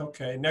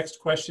 Okay, next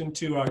question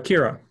to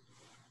Kira.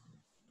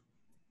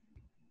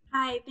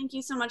 Hi, thank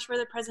you so much for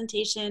the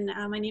presentation.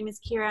 My name is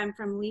Kira, I'm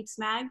from Leaps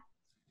Mag.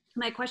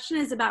 My question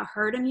is about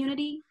herd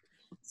immunity.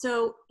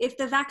 So if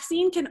the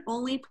vaccine can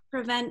only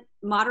prevent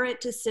moderate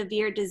to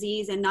severe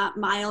disease and not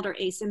mild or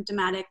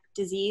asymptomatic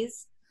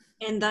disease,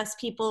 and thus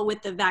people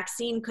with the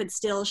vaccine could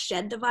still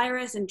shed the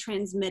virus and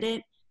transmit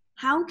it,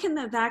 how can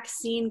the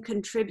vaccine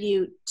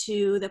contribute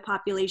to the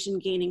population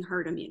gaining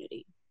herd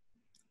immunity?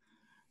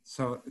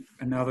 So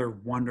another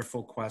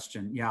wonderful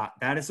question. Yeah,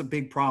 that is a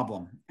big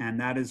problem. And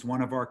that is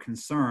one of our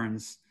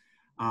concerns.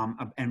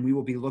 And we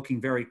will be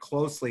looking very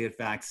closely at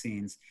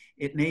vaccines.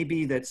 It may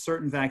be that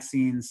certain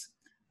vaccines,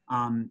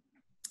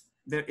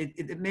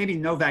 maybe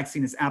no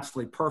vaccine is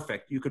absolutely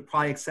perfect. You could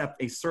probably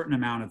accept a certain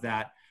amount of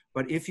that.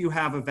 But if you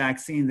have a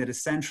vaccine that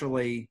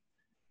essentially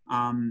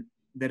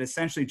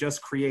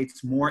just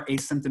creates more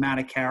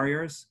asymptomatic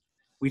carriers,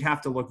 we'd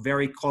have to look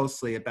very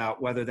closely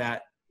about whether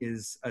that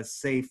is a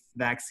safe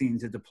vaccine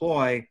to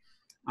deploy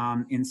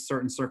in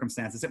certain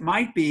circumstances. It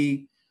might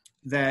be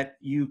that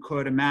you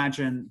could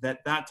imagine that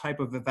that type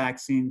of a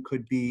vaccine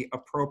could be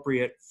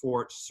appropriate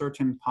for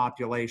certain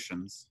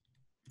populations.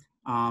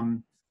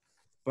 You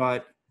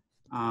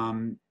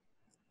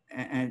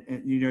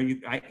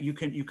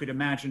could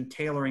imagine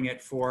tailoring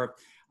it for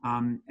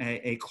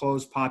a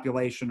closed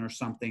population or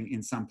something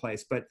in some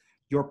place. But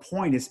your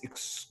point is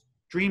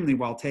extremely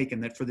well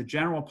taken, that for the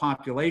general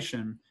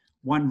population,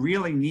 one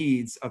really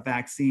needs a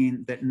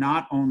vaccine that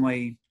not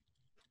only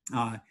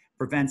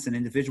prevents an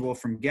individual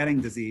from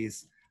getting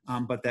disease,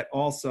 but that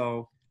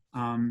also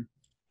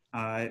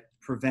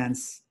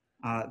prevents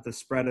the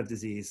spread of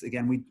disease.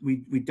 Again,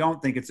 we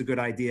don't think it's a good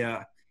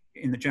idea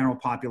in the general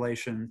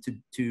population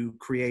to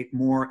create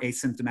more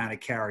asymptomatic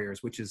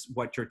carriers, which is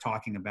what you're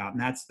talking about.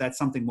 And that's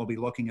something we'll be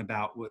looking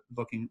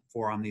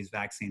for on these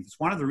vaccines. It's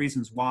one of the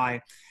reasons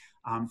why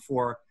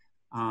for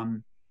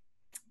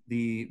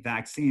the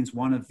vaccines,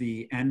 one of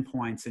the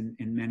endpoints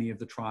in many of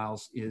the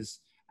trials is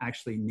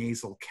actually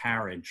nasal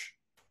carriage.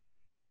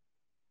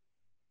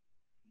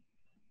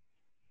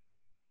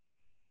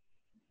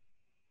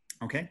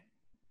 Okay.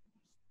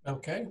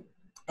 Okay.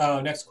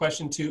 Next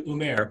question to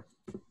Umair.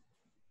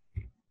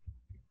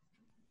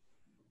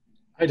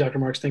 Hi, Dr.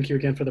 Marks. Thank you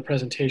again for the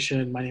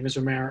presentation. My name is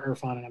Umair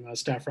Irfan, and I'm a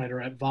staff writer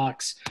at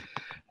Vox.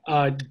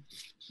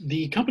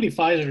 The company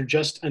Pfizer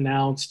just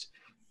announced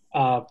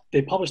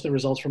they published the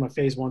results from a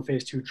phase 1,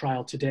 phase 2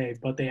 trial today,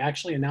 but they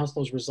actually announced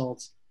those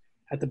results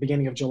at the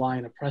beginning of July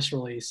in a press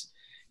release.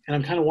 And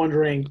I'm kind of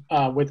wondering,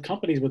 with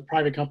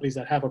private companies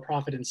that have a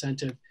profit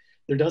incentive,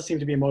 there does seem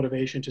to be a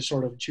motivation to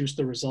sort of juice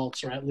the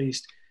results, or at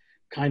least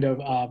kind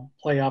of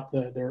play up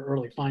their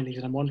early findings.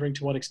 And I'm wondering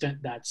to what extent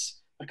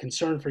that's a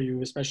concern for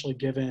you, especially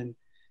given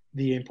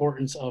the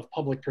importance of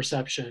public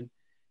perception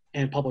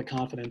and public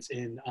confidence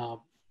in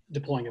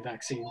deploying a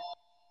vaccine.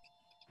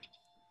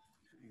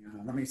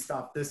 Let me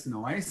stop this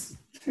noise.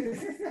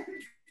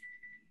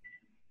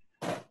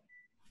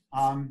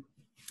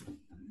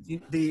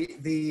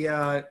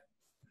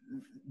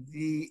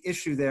 The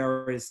issue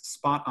there is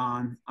spot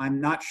on.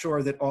 I'm not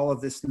sure that all of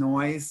this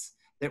noise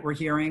that we're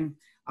hearing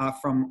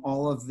from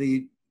all of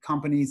the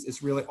companies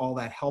is really all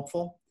that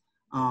helpful.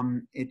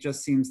 It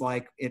just seems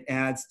like it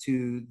adds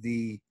to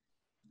the,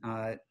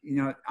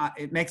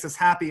 it makes us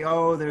happy.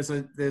 Oh, there's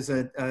a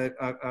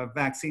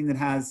vaccine that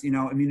has,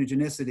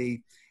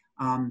 immunogenicity.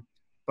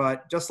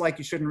 But just like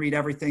you shouldn't read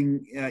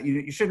everything,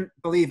 you shouldn't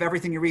believe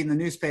everything you read in the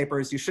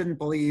newspapers. You shouldn't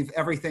believe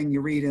everything you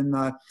read in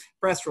the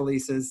press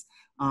releases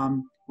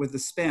with the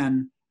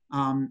spin.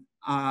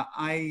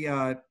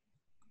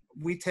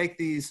 We take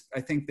these,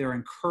 I think they're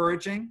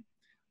encouraging.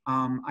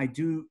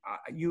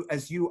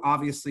 as you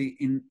obviously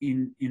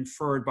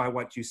inferred by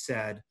what you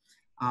said,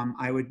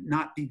 I would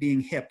not be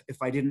being hip if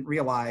I didn't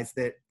realize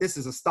that this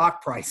is a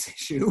stock price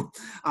issue,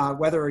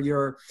 whether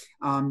you're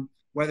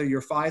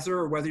Pfizer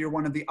or whether you're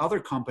one of the other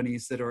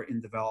companies that are in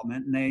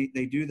development, and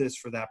they do this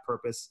for that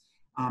purpose.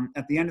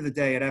 At the end of the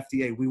day, at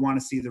FDA, we want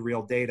to see the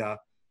real data,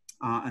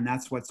 and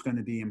that's what's going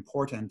to be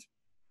important.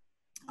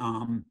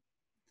 And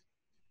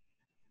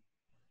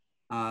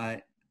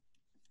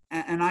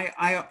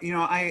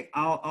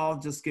I'll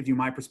just give you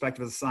my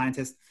perspective as a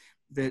scientist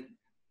that,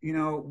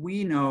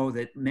 we know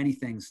that many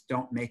things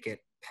don't make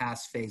it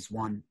past phase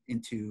 1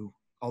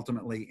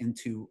 ultimately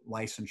into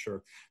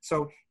licensure.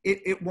 So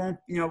it won't,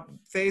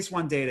 phase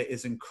 1 data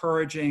is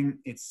encouraging.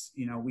 It's,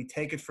 we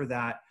take it for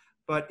that,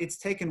 but it's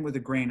taken with a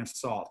grain of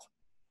salt,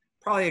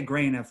 probably a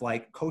grain of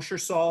like kosher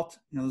salt,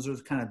 those are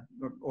kind of,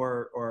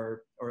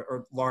 or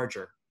large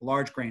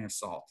grain of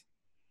salt.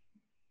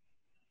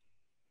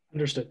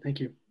 Understood. Thank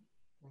you.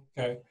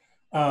 Okay.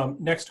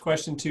 Next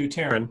question to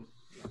Taryn.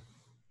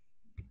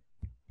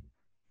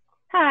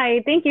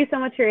 Hi, thank you so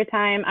much for your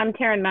time. I'm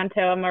Taryn Mento.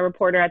 I'm a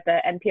reporter at the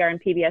NPR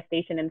and PBS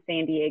station in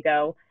San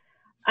Diego.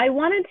 I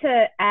wanted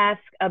to ask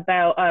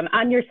about,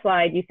 on your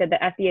slide, you said the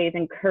FDA is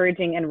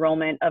encouraging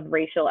enrollment of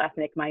racial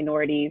ethnic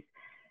minorities.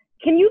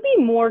 Can you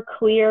be more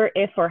clear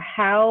if or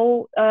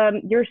how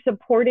you're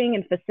supporting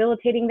and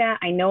facilitating that?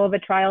 I know of a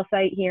trial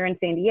site here in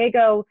San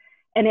Diego,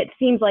 and it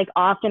seems like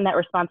often that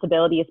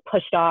responsibility is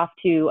pushed off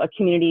to a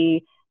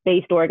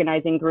community-based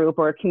organizing group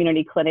or a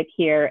community clinic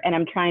here, and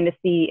I'm trying to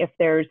see if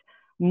there's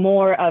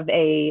more of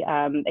a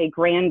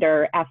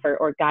grander effort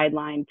or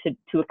guideline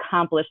to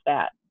accomplish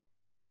that.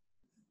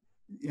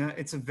 Yeah,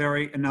 it's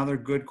another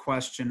good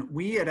question.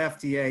 We at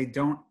FDA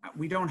don't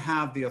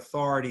have the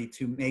authority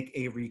to make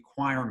a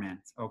requirement,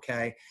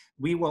 okay?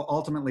 We will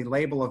ultimately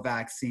label a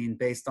vaccine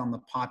based on the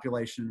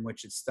population in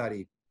which it's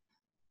studied.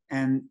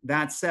 And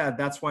that said,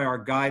 that's why our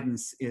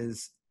guidance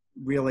is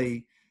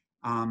really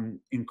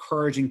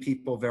encouraging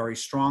people very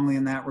strongly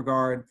in that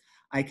regard.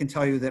 I can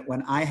tell you that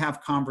when I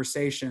have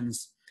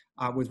conversations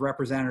with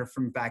representatives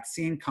from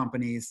vaccine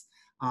companies,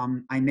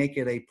 I make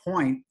it a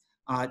point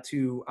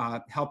to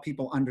help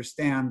people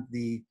understand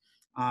the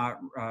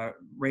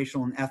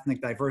racial and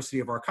ethnic diversity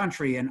of our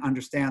country and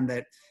understand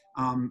that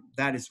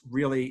that is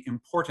really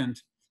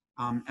important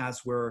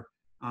as we're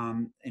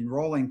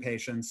enrolling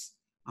patients.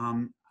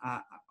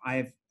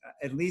 I've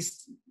at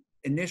least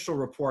initial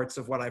reports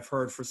of what I've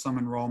heard for some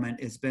enrollment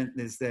is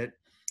that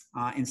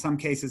in some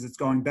cases it's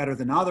going better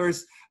than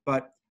others,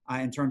 but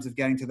in terms of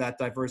getting to that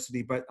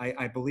diversity, but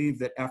I believe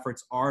that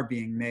efforts are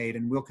being made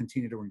and we'll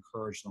continue to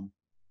encourage them.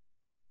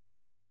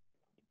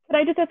 Could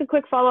I just ask a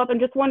quick follow-up? I'm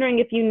just wondering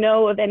if you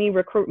know of any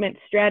recruitment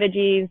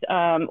strategies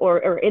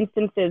or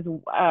instances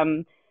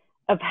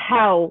of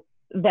how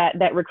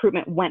that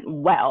recruitment went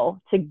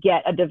well to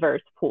get a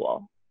diverse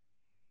pool.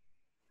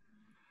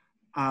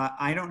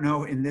 I don't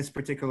know in this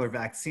particular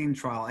vaccine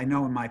trial. I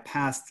know in my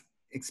past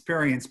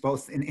experience,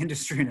 both in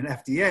industry and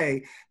at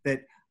FDA,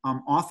 that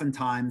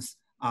oftentimes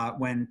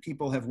when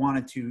people have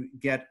wanted to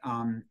get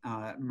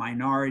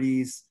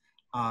minorities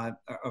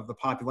of the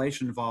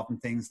population involved in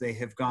things, they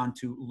have gone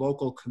to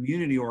local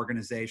community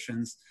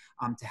organizations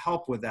to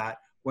help with that,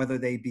 whether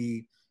they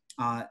be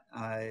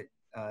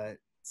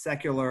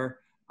secular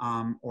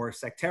or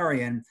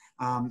sectarian,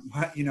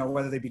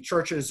 whether they be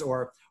churches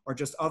or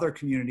just other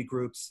community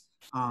groups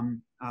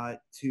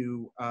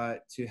to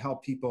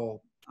help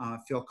people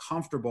feel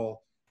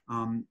comfortable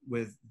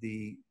with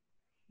the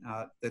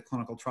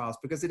clinical trials,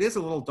 because it is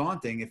a little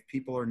daunting if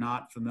people are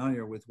not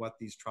familiar with what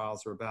these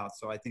trials are about.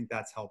 So I think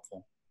that's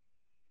helpful.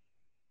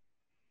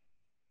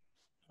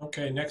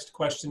 Okay, next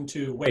question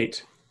to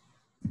Wade.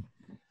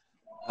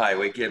 Hi,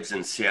 Wade Gibbs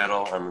in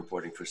Seattle. I'm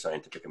reporting for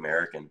Scientific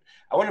American.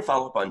 I want to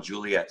follow up on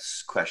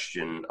Juliet's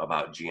question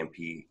about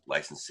GMP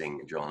licensing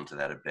and drill into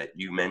that a bit.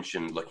 You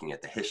mentioned looking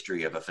at the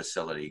history of a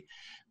facility,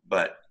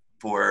 but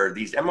for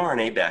these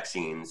mRNA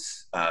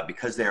vaccines,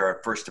 because they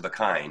are first of a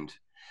kind,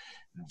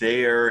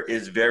 there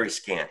is very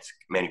scant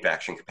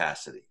manufacturing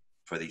capacity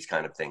for these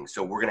kind of things.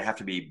 So we're going to have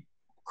to be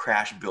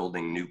crash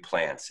building new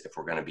plants if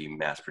we're going to be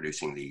mass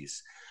producing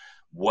these.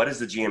 What does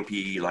the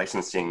GMP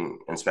licensing,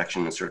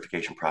 inspection, and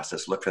certification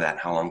process look for that? And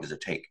how long does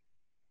it take?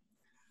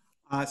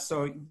 Our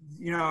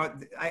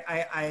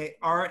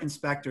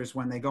inspectors,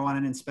 when they go on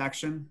an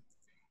inspection,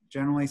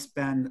 generally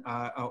spend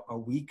a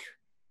week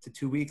to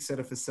 2 weeks at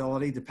a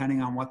facility, depending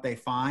on what they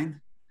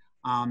find.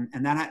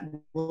 And that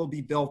will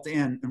be built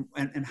in.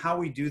 And how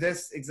we do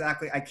this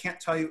exactly, I can't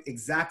tell you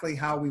exactly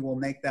how we will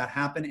make that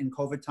happen in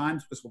COVID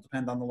times, because will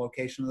depend on the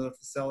location of the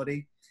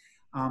facility.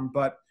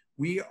 But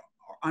we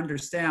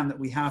understand that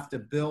we have to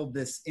build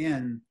this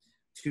in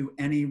to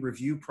any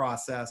review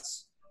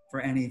process for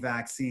any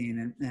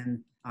vaccine,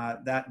 and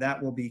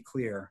that will be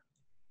clear.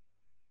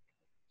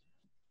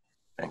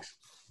 Thanks.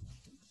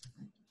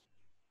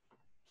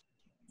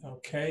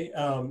 Okay,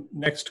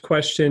 next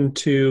question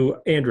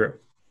to Andrew.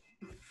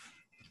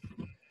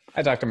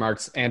 Hi, Dr.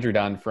 Marks. Andrew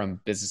Dunn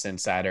from Business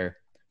Insider.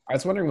 I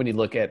was wondering, when you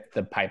look at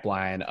the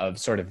pipeline of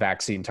sort of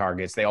vaccine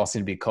targets, they all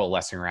seem to be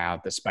coalescing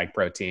around the spike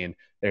protein.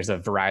 There's a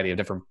variety of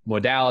different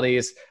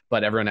modalities,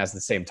 but everyone has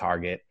the same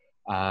target.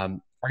 Are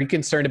you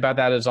concerned about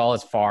that at all,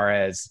 as far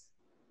as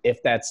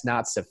if that's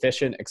not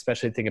sufficient,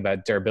 especially thinking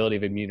about durability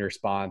of immune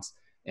response?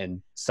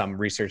 And some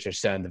research has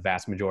shown the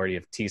vast majority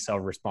of T cell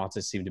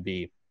responses seem to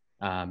be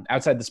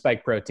outside the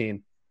spike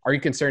protein. Are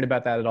you concerned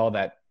about that at all,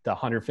 that the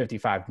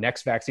 155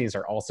 next vaccines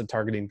are also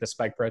targeting the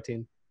spike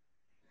protein?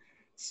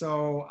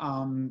 So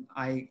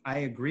I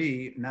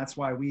agree, and that's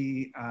why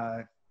we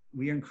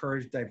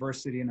encourage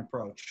diversity in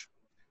approach.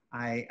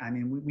 I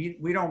mean,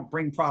 we don't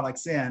bring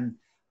products in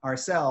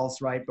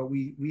ourselves, right? But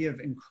we have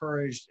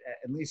encouraged,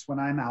 at least when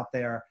I'm out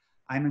there,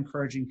 I'm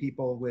encouraging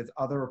people with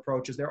other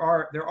approaches. There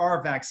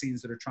are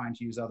vaccines that are trying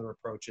to use other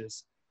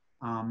approaches.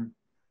 Some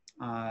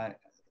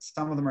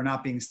of them are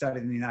not being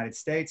studied in the United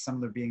States. Some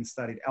of them are being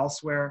studied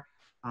elsewhere.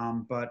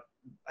 But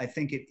I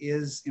think it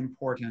is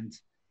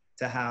important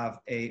to have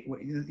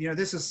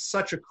this is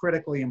such a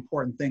critically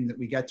important thing that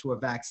we get to a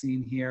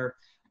vaccine here,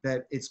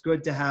 that it's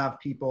good to have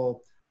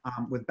people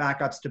with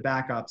backups to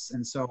backups.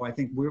 And so I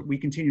think we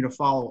continue to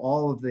follow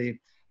all of the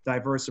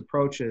diverse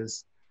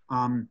approaches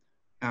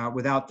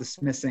without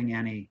dismissing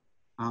any,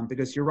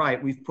 because you're right,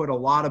 we've put a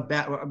lot of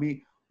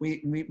we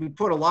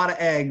put a lot of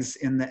eggs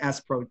in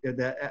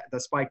the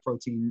spike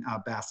protein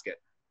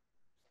basket.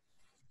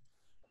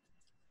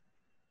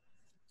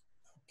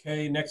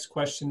 Okay, next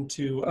question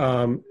to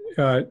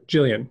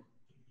Jillian.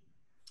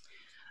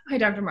 Hi,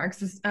 Dr.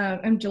 Marks.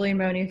 I'm Jillian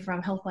Money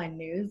from Healthline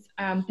News.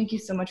 Thank you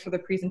so much for the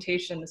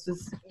presentation. This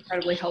was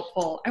incredibly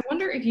helpful. I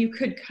wonder if you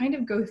could kind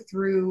of go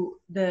through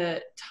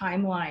the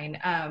timeline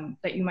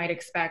that you might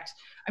expect.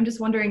 I'm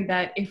just wondering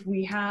that if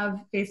we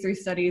have phase 3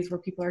 studies where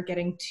people are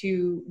getting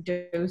 2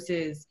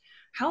 doses,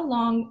 how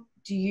long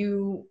do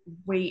you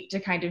wait to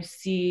kind of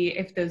see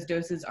if those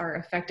doses are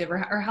effective, or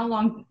how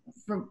long,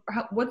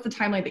 what's the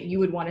timeline that you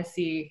would want to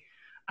see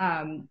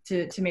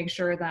to make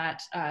sure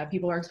that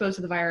people are exposed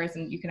to the virus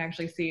and you can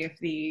actually see if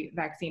the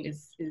vaccine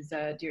is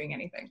doing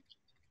anything?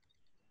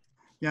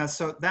 Yeah,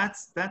 so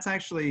that's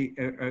actually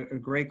a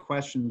great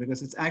question,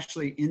 because it's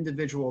actually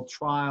individual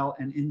trial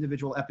and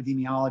individual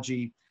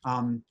epidemiology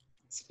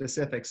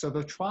specific. So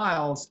the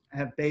trials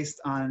are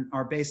based on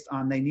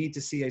they need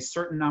to see a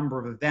certain number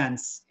of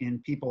events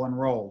in people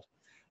enrolled.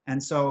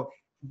 And so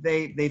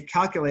they've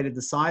calculated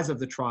the size of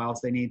the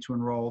trials they need to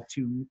enroll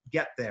to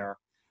get there.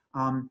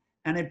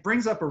 And it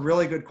brings up a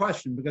really good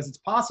question, because it's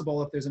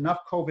possible, if there's enough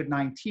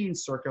COVID-19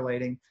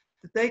 circulating,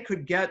 that they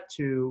could get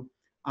to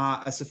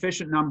a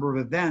sufficient number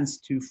of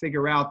events to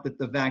figure out that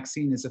the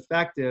vaccine is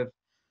effective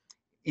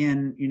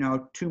in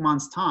 2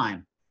 months'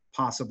 time,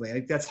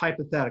 possibly. That's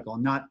hypothetical.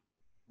 I'm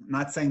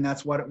not saying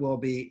that's what it will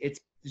be. It's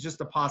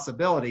just a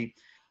possibility.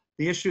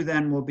 The issue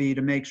then will be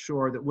to make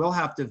sure that we'll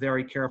have to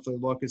very carefully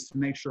look is to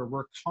make sure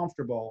we're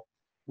comfortable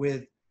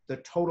with the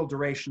total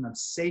duration of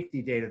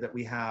safety data that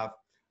we have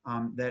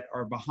that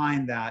are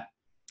behind that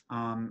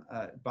 2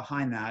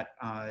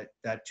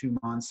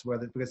 months,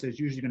 because there's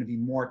usually going to be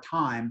more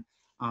time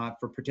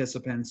for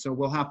participants. So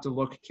we'll have to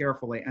look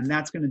carefully, and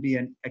that's going to be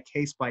a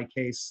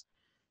case-by-case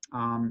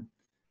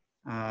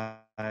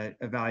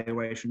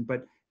evaluation.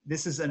 But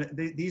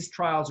these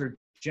trials are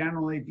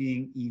generally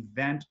being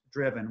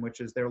event-driven, which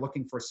is they're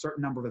looking for a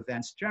certain number of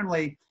events.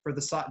 Generally, for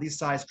these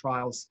size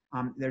trials,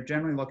 they're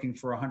generally looking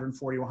for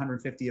 140,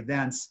 150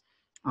 events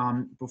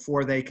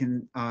before they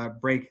can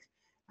break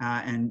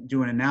and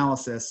do an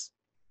analysis.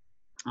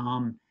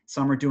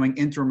 Some are doing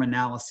interim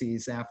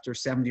analyses after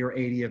 70 or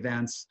 80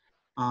 events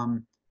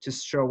to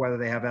show whether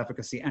they have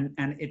efficacy. And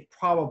it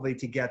probably,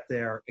 to get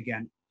there,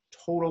 again,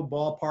 total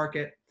ballpark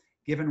it,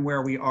 given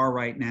where we are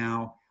right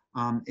now,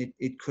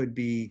 it could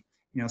be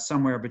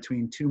somewhere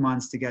between 2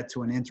 months to get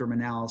to an interim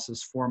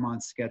analysis, 4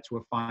 months to get to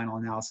a final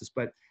analysis.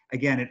 But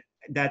again,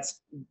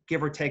 that's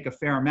give or take a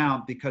fair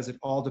amount, because it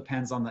all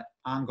depends on the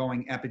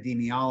ongoing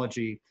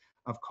epidemiology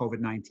of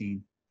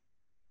COVID-19.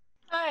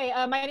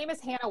 Hi, my name is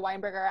Hannah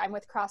Weinberger. I'm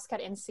with Crosscut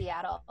in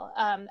Seattle.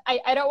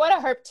 I don't want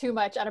to harp too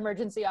much on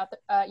emergency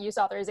use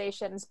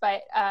authorizations,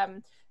 but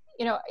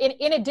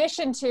in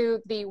addition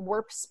to the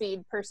warp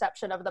speed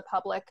perception of the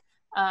public,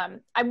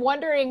 I'm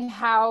wondering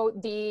how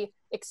the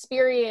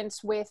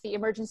experience with the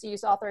emergency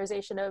use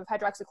authorization of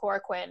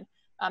hydroxychloroquine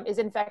is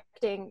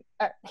affecting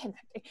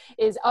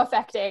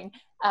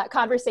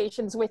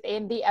conversations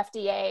within the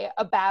FDA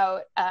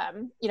about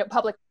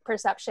public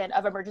perception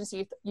of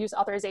emergency use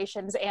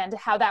authorizations, and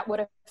how that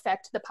would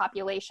affect the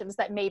populations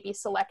that may be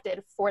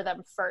selected for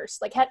them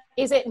first. Like,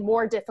 is it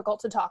more difficult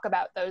to talk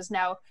about those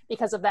now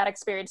because of that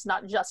experience,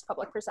 not just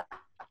public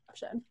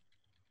perception?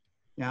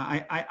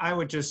 Yeah, I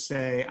would just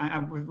say,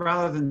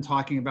 rather than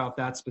talking about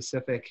that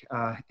specific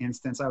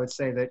instance, I would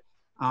say that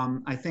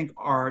I think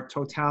our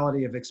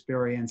totality of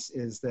experience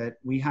is that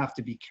we have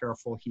to be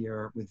careful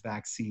here with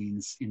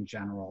vaccines in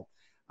general.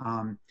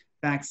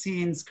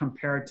 Vaccines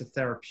compared to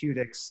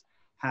therapeutics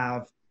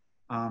have,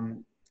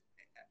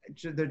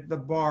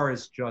 the bar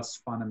is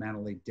just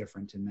fundamentally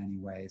different in many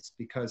ways,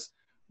 because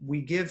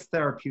we give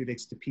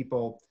therapeutics to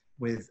people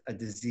with a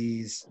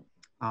disease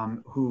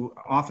who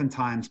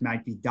oftentimes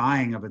might be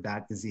dying of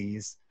that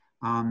disease,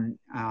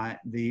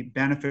 the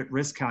benefit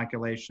risk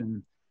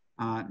calculation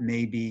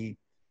may be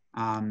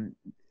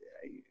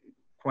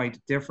quite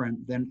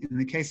different than in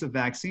the case of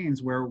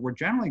vaccines, where we're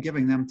generally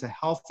giving them to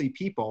healthy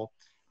people,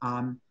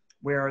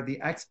 where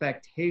the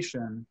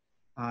expectation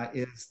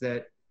is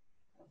that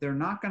they're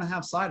not going to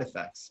have side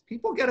effects.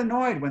 People get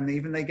annoyed when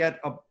they get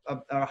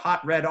a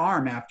hot red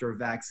arm after a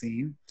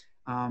vaccine.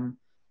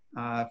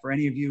 For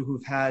any of you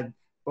who've had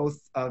both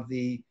of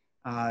the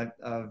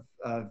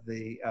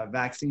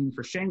vaccine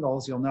for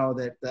shingles, you'll know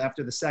that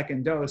after the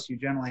second dose, you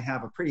generally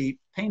have a pretty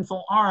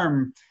painful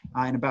arm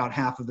in about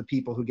half of the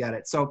people who get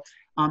it. So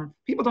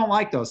people don't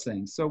like those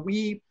things. So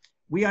we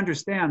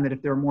understand that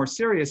if there are more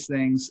serious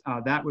things,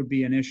 that would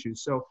be an issue.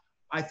 So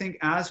I think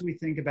as we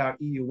think about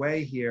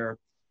EUA here,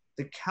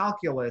 the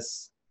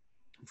calculus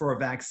for a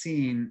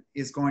vaccine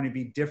is going to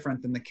be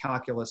different than the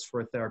calculus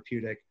for a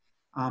therapeutic.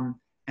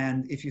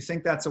 And if you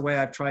think that's a way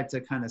I've tried to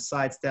kind of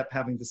sidestep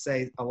having to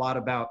say a lot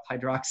about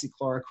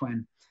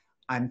hydroxychloroquine,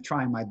 I'm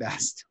trying my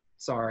best.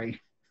 Sorry.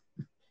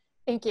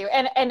 Thank you.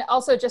 And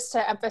also just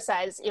to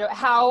emphasize,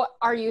 how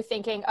are you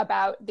thinking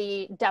about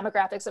the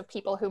demographics of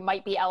people who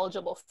might be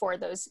eligible for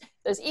those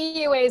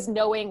EUAs,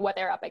 knowing what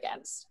they're up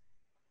against?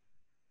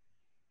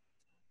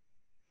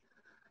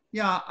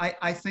 Yeah,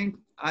 I think,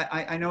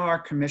 I know our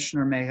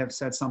commissioner may have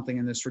said something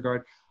in this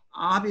regard.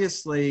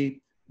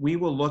 Obviously, we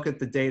will look at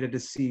the data to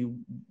see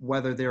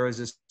whether there is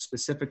a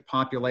specific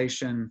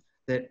population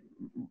that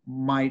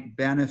might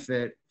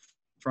benefit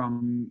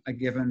from a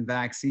given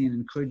vaccine,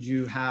 and could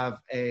you have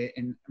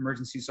an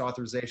emergency use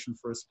authorization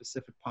for a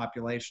specific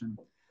population.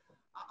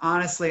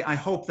 Honestly, I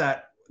hope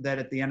that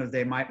at the end of the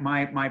day,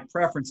 my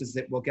preference is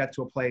that we'll get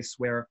to a place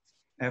where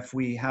if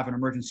we have an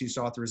emergency use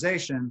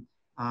authorization,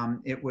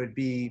 it would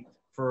be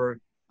for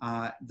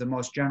the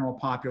most general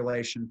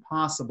population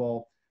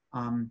possible,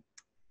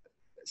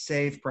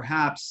 save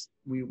perhaps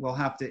we will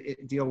have to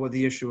deal with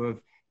the issue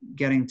of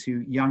getting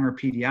to younger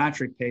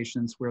pediatric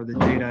patients where the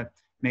data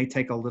may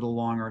take a little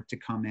longer to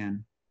come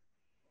in.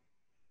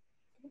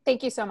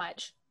 Thank you so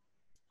much.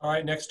 All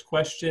right, next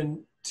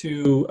question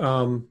to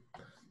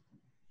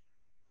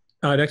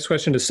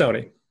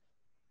Sony.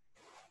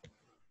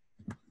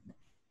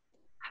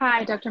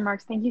 Hi, Dr.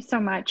 Marks. Thank you so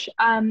much.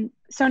 Sony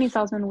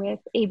Salzman with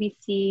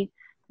ABC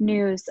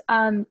News.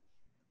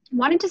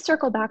 Wanted to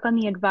circle back on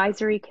the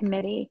advisory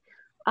committee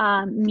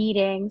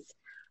meetings.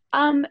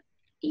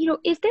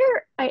 Is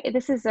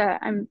there,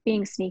 I'm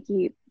being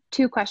sneaky,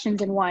 two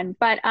questions in one,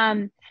 but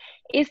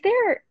is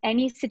there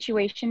any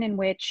situation in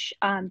which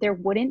there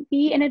wouldn't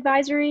be an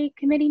advisory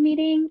committee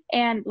meeting?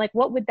 And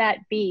what would that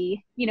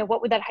be?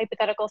 What would that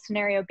hypothetical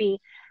scenario be?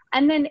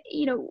 And then,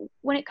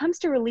 when it comes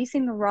to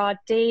releasing the raw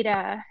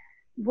data,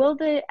 will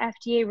the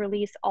FDA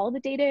release all the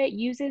data it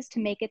uses to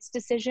make its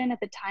decision at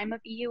the time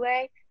of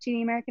EUA to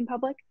the American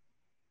public?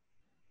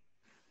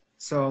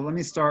 So let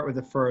me start with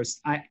the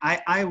first.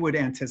 I would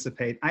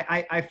anticipate,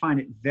 I find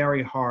it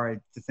very hard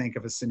to think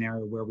of a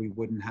scenario where we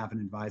wouldn't have an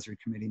advisory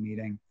committee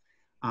meeting.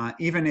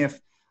 Even if,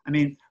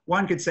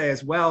 one could say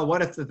as well,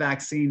 what if the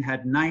vaccine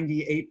had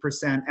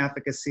 98%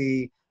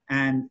 efficacy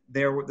and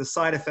the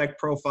side effect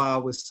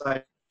profile was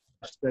such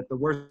that the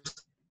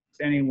worst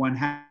anyone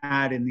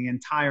had in the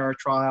entire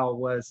trial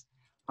was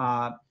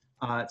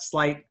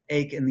slight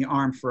ache in the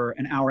arm for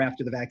an hour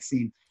after the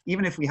vaccine.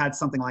 Even if we had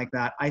something like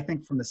that, I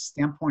think from the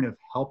standpoint of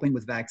helping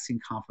with vaccine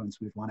confidence,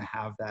 we'd want to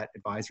have that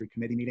advisory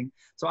committee meeting.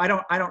 So I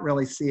don't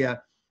really see a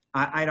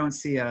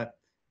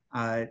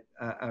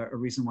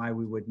reason why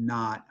we would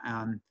not.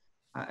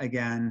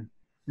 Again,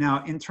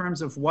 now in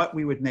terms of what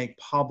we would make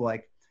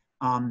public,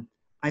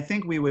 I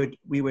think we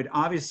would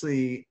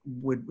obviously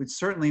would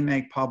certainly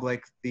make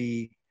public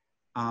the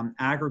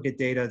aggregate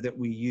data that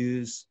we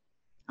use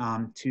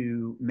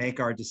to make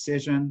our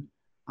decision.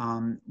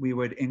 We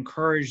would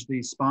encourage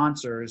the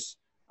sponsors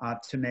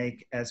to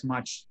make as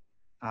much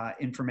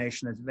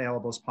information as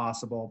available as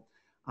possible.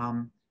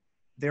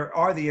 There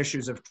are the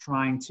issues of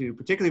trying to,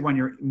 particularly when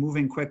you're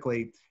moving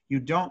quickly, you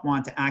don't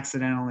want to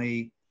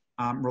accidentally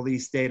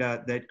release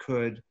data that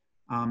could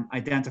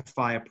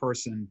identify a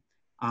person.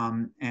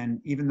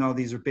 And even though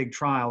these are big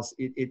trials,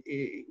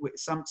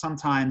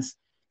 sometimes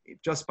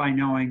just by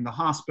knowing the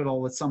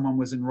hospital that someone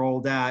was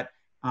enrolled at,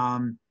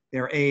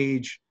 their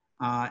age,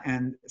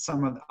 and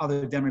some of the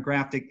other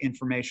demographic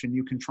information,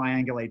 you can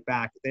triangulate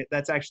back.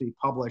 That's actually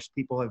published.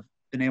 People have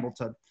been able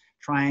to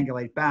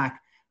triangulate back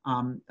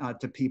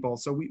to people.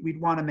 So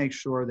we'd want to make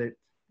sure that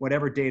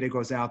whatever data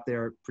goes out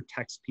there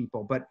protects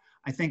people. But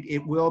I think it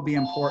will be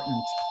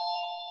important.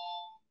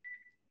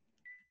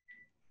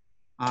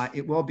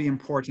 It will be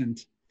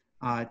important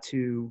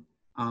to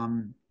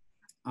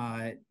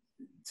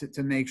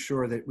make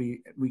sure that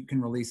we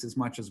can release as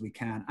much as we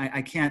can.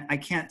 I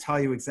can't tell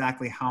you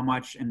exactly how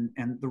much, and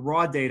the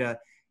raw data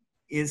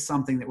is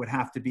something that would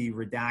have to be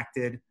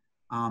redacted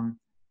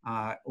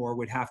or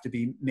would have to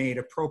be made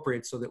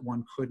appropriate so that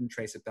one couldn't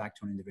trace it back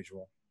to an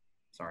individual.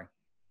 Sorry.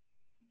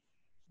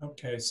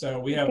 Okay, so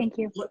we have Thank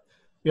you.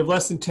 We have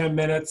less than 10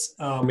 minutes.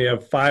 We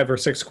have 5 or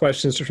 6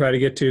 questions to try to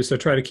get to, so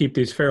try to keep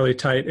these fairly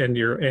tight and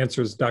your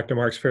answers, Dr.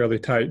 Marks, fairly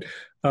tight.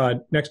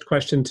 Next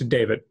question to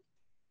David.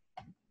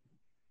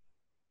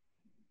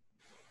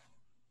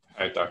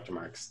 Hi, Dr.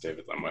 Marks.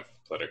 David Lim with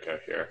Politico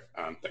here.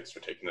 Thanks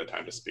for taking the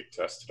time to speak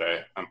to us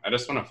today. I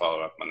just want to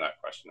follow up on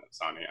that question that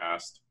Sonny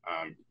asked.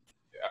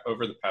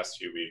 Over the past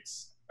few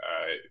weeks,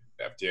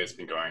 the FDA has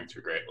been going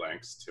through great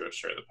lengths to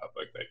assure the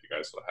public that you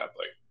guys will have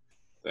like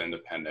the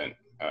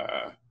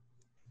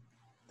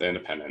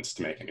independence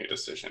to make any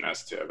decision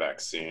as to a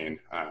vaccine.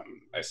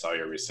 I saw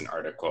your recent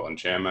article in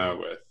JAMA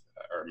with,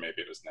 or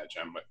maybe it was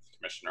NEJM, with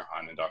Commissioner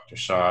Hahn and Dr.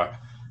 Shah.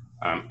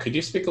 Could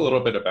you speak a little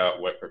bit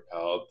about what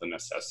propelled the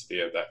necessity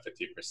of that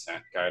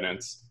 50%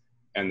 guidance?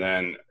 And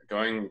then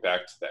going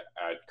back to the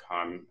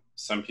AdCom,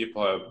 some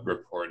people have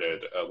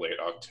reported a late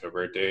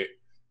October date.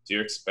 Do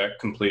you expect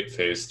complete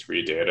phase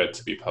 3 data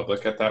to be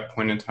public at that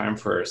point in time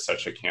for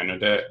such a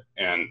candidate?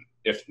 And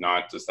if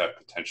not, does that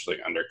potentially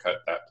undercut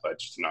that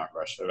pledge to not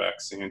rush a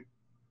vaccine?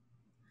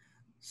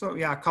 So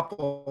yeah, a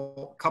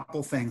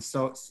couple things.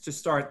 So to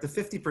start, the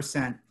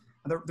 50%,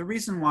 the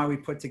reason why we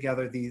put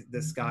together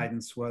this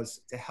guidance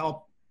was to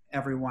help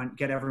everyone,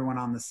 get everyone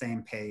on the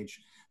same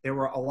page. There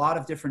were a lot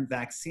of different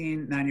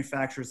vaccine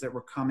manufacturers that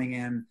were coming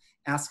in,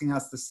 asking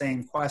us the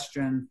same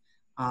question.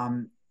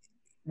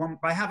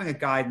 By having a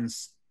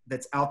guidance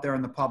that's out there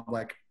in the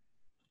public,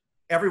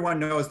 everyone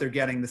knows they're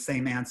getting the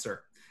same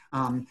answer.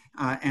 And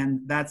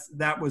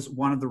that was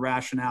one of the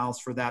rationales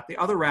for that. The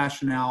other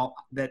rationale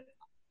that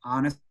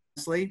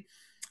honestly,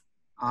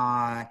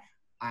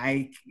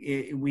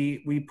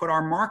 we put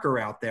our marker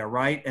out there,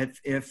 right?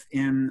 If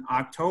in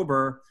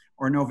October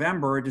or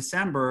November or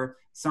December,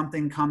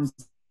 something comes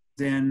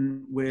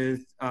in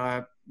with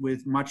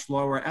much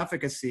lower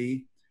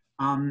efficacy,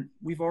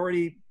 we've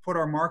already put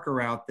our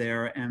marker out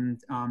there.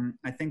 And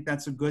I think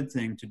that's a good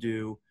thing to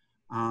do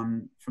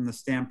from the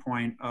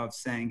standpoint of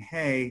saying,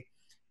 hey,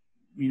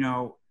 you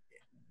know,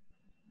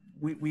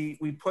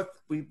 we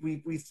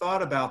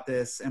thought about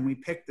this and we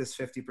picked this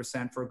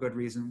 50% for a good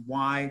reason.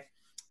 Why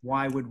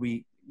would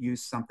we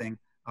use something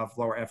of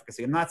lower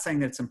efficacy? I'm not saying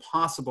that it's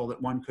impossible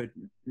that one could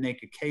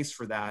make a case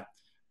for that,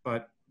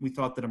 but we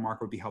thought that a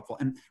marker would be helpful.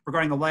 And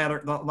regarding the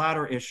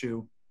latter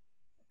issue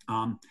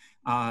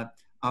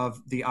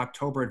of the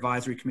October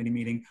advisory committee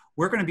meeting,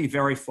 we're going to be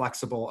very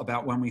flexible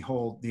about when we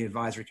hold the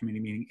advisory committee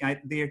meeting.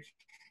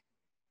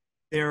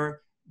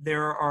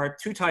 There are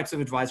 2 types of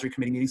advisory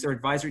committee meetings. There are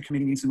advisory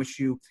committee meetings in which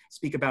you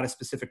speak about a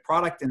specific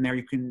product, and there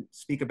you can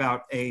speak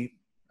about a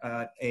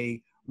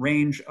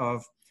range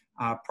of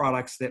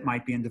products that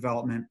might be in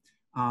development.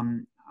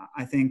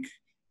 I think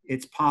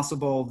it's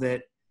possible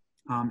that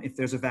if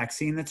there's a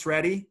vaccine that's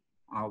ready,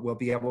 we'll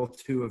be able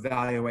to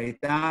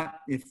evaluate that.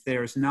 If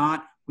there's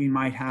not, we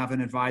might have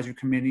an advisory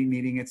committee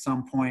meeting at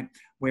some point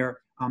where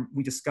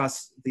we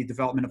discuss the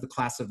development of the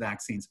class of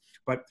vaccines.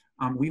 But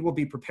we will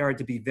be prepared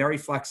to be very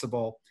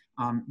flexible.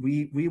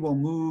 We will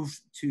move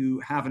to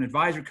have an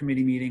advisory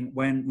committee meeting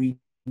when we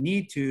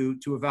need to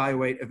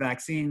evaluate a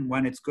vaccine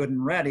when it's good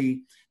and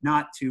ready,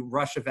 not to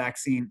rush a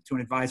vaccine to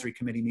an advisory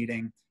committee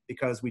meeting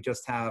because we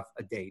just have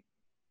a date.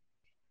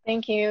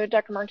 Thank you,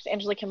 Dr. Marks.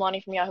 Angela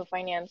Kimlani from Yahoo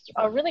Finance.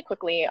 Really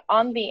quickly,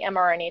 on the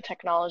mRNA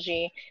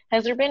technology,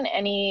 has there been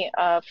any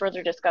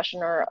further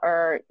discussion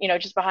or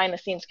just behind the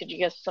scenes, could you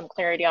give some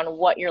clarity on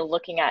what you're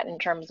looking at in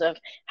terms of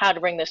how to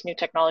bring this new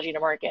technology to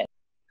market?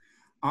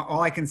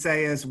 All I can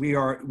say is we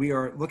are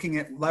looking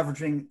at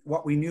leveraging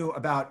what we knew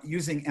about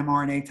using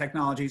mRNA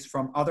technologies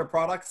from other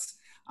products,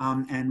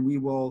 and we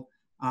will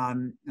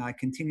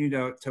continue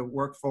to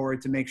work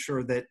forward to make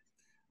sure that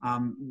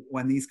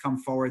when these come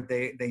forward,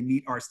 they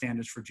meet our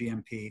standards for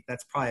GMP.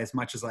 That's probably as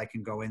much as I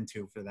can go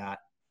into for that.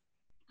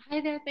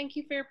 Hi there. Thank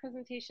you for your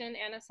presentation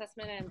and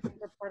assessment and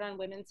report on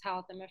women's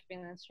health. I'm a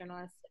freelance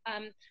journalist.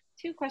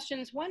 2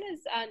 questions. One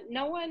is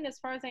no one, as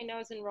far as I know,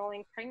 is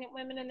enrolling pregnant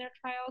women in their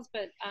trials,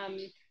 but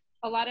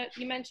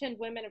you mentioned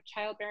women of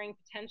childbearing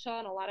potential,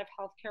 and a lot of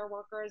healthcare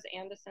workers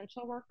and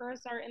essential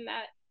workers are in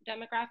that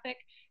demographic.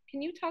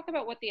 Can you talk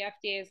about what the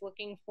FDA is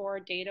looking for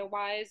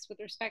data-wise with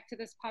respect to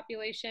this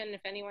population,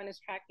 if anyone is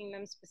tracking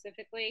them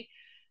specifically,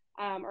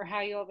 or how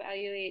you'll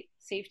evaluate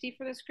safety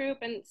for this group?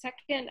 And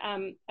second,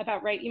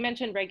 you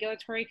mentioned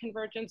regulatory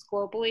convergence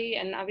globally,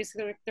 and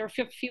obviously there are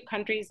a few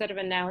countries that have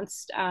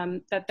announced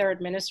that they're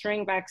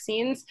administering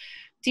vaccines.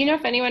 Do you know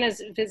if anyone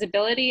has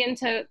visibility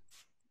into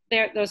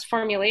those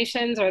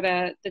formulations or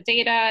the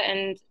data,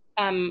 and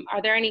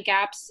are there any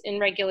gaps in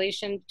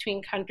regulation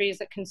between countries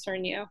that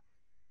concern you?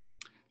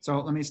 So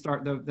let me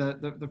start.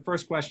 The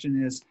first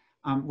question is,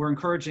 we're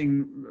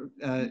encouraging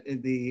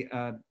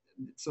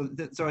so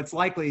it's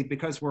likely,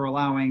 because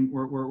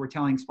we're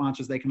telling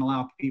sponsors they can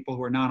allow people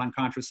who are not on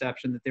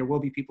contraception, that there will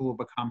be people who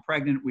become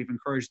pregnant. We've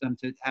encouraged them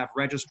to have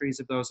registries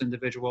of those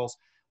individuals.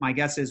 My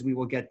guess is we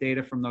will get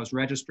data from those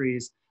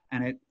registries,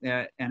 and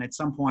at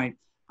some point,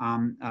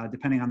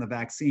 depending on the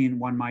vaccine,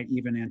 one might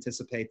even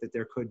anticipate that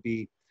there could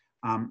be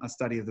a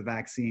study of the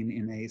vaccine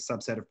in a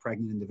subset of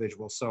pregnant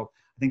individuals. So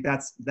I think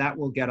that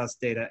will get us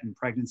data in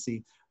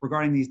pregnancy.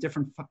 Regarding these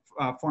different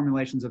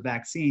formulations of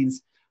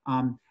vaccines,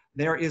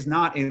 there is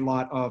not a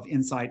lot of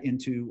insight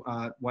into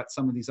what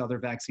some of these other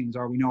vaccines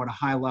are. We know at a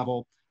high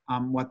level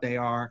what they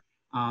are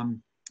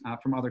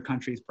from other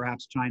countries,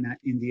 perhaps China,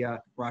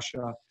 India,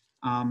 Russia.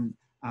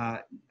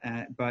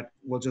 But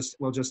we'll just,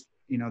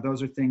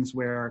 those are things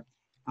where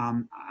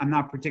I'm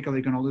not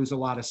particularly going to lose a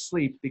lot of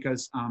sleep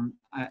because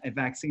a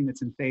vaccine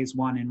that's in phase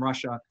 1 in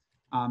Russia,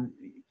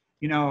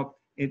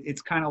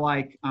 it's kind of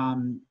like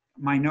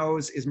my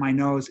nose is my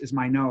nose is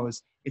my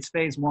nose. It's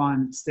phase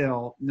 1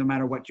 still, no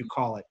matter what you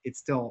call it. It's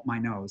still my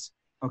nose.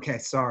 Okay,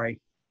 sorry.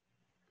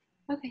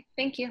 Okay,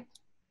 thank you.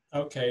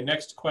 Okay,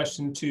 next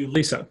question to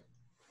Lisa.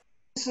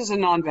 This is a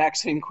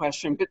non-vaccine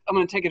question, but I'm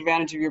going to take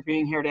advantage of your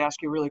being here to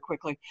ask you really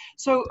quickly.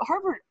 So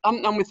Harvard,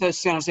 I'm with the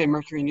San Jose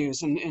Mercury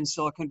News in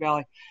Silicon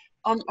Valley.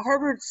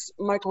 Harvard's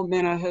Michael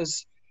Mina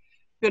has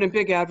been a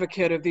big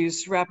advocate of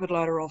these rapid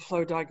lateral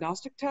flow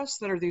diagnostic tests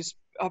that are these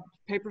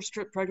paper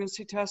strip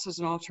pregnancy tests as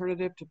an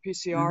alternative to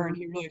PCR, and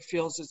he really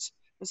feels it's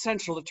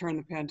essential to turn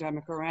the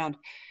pandemic around.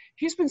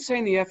 He's been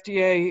saying the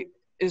FDA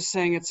is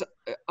saying it's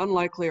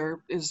unlikely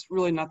or is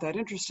really not that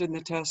interested in the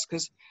test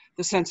because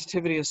the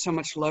sensitivity is so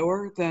much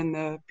lower than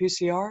the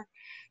PCR.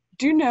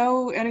 Do you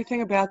know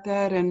anything about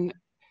that? And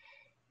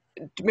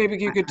maybe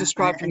you could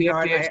describe from the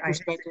FDA's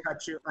perspective.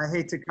 I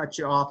hate to cut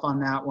you off on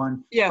that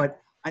one. Yeah. But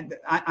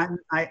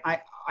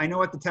I know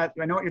what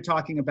I know what you're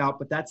talking about,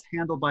 but that's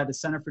handled by the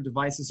Center for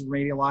Devices and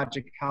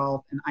Radiologic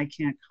Health, and I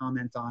can't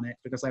comment on it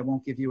because I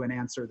won't give you an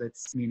answer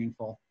that's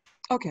meaningful.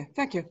 Okay,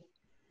 thank you.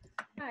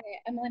 Hi,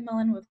 Emily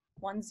Mullen with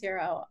 10.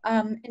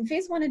 In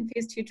phase 1 and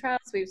phase 2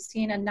 trials, we've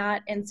seen a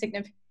not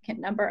insignificant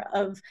number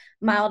of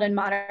mild and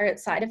moderate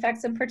side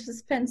effects in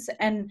participants.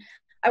 And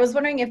I was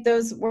wondering if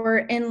those were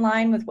in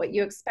line with what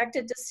you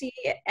expected to see,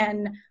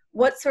 and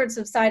what sorts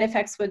of side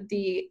effects would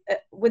the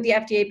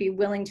FDA be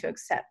willing to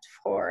accept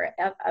for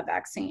a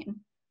vaccine?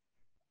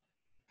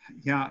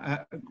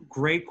 Yeah,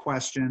 great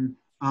question.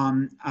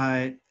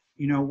 The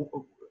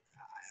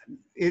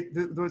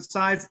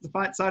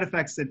side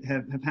effects that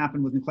have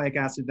happened with nucleic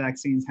acid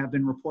vaccines have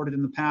been reported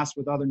in the past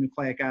with other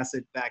nucleic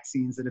acid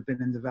vaccines that have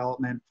been in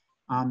development.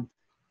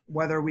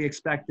 Whether we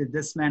expected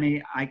this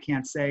many, I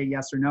can't say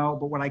yes or no,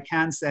 but what I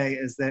can say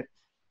is that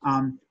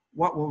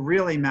what will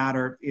really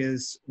matter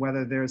is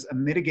whether there's a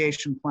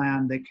mitigation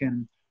plan that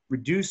can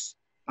reduce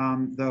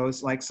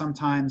those. Like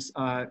sometimes,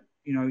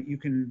 you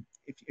can,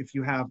 if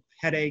you have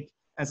headache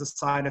as a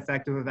side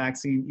effect of a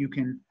vaccine, you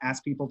can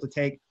ask people to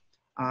take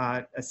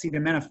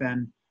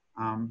acetaminophen,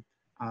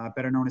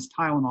 better known as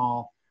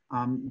Tylenol,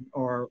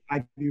 or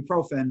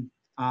ibuprofen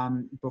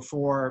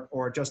before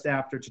or just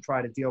after to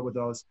try to deal with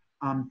those.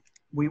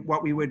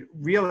 What we would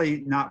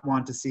really not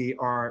want to see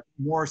are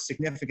more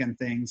significant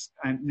things.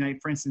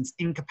 For instance,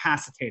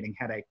 incapacitating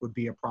headache would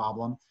be a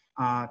problem.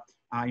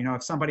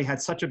 If somebody had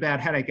such a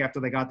bad headache after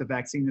they got the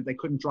vaccine that they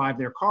couldn't drive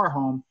their car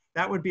home,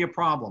 that would be a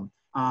problem.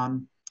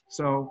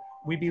 So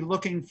we'd be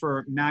looking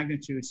for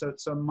magnitude.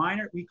 So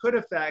minor, we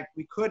could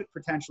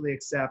potentially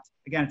accept,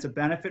 again, it's a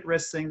benefit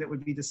risk thing that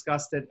would be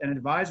discussed at an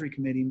advisory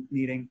committee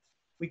meeting.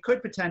 We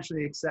could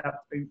potentially accept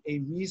a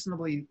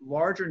reasonably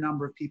larger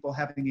number of people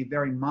having a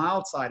very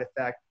mild side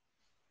effect.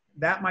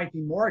 That might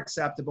be more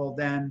acceptable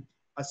than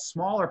a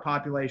smaller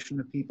population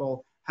of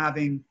people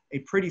having a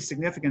pretty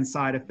significant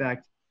side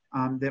effect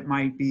that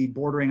might be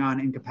bordering on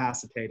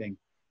incapacitating,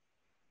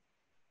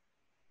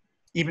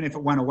 even if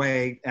it went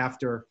away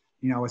after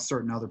a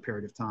certain other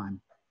period of time.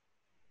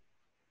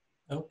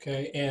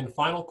 Okay, and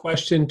final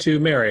question to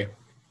Mary.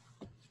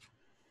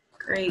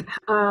 Great.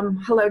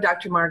 Hello,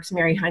 Dr. Marks,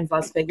 Mary Hines,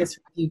 Las Vegas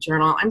Review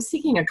Journal. I'm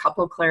seeking a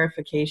couple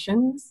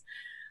clarifications.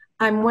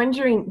 I'm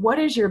wondering, what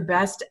is your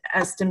best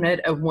estimate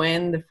of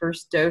when the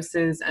first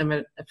doses of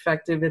an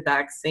effective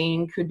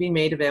vaccine could be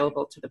made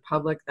available to the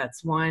public?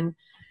 That's one.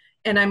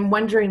 And I'm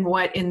wondering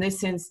what, in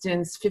this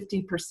instance,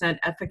 50%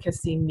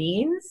 efficacy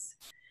means.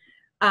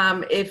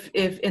 If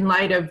in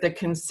light of the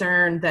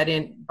concern that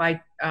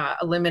by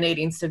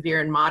eliminating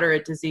severe and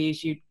moderate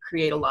disease, you'd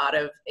create a lot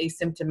of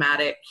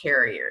asymptomatic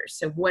carriers.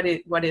 So what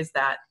does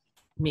that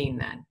mean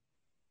then?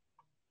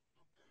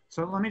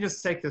 So let me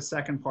just take the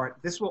second part.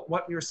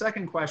 What your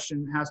second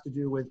question has to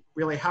do with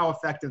really how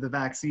effective the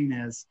vaccine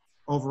is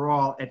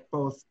overall at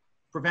both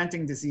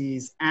preventing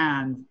disease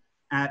and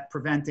at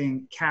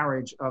preventing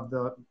carriage of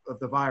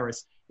the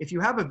virus. If you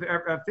have a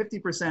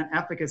 50%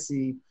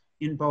 efficacy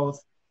in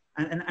both,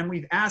 and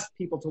we've asked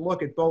people to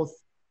look at both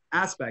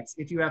aspects.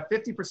 If you have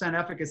 50%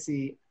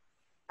 efficacy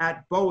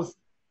at both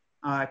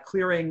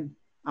clearing,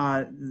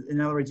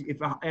 in other words, if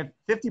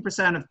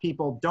 50% of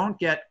people don't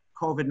get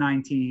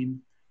COVID-19,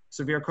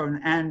 severe COVID,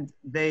 and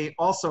they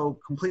also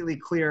completely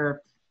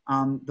clear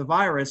the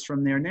virus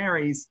from their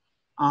nares,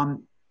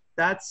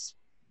 that's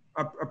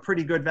a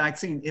pretty good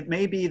vaccine. It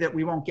may be that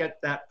we won't get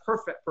that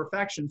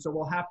perfection, so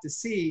we'll have to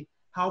see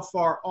how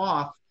far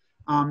off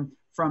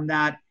from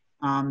that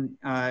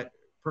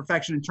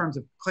perfection in terms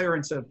of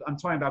clearance of, I'm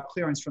talking about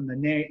clearance from the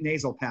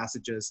nasal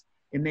passages.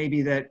 It may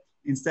be that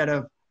instead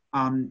of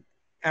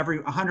every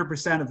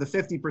 100% of the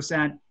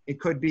 50%, it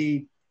could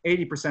be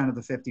 80% of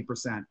the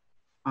 50%.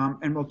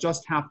 And we'll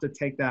just have to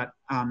take that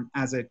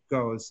as it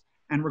goes.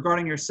 And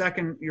regarding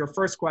your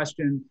first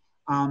question,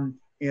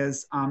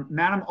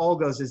 Madam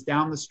Olga's is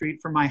down the street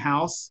from my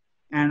house,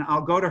 and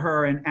I'll go to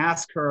her and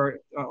ask her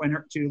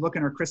to look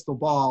in her crystal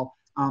ball.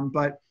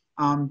 But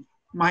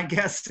my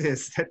guess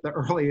is that the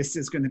earliest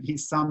is going to be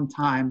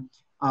sometime.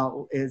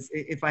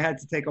 If I had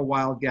to take a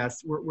wild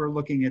guess, we're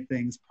looking at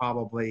things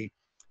probably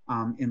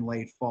in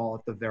late fall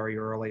at the very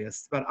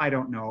earliest. But I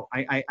don't know.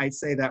 I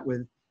say that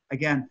with,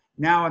 again,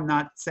 now I'm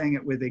not saying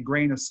it with a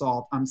grain of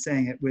salt. I'm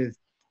saying it with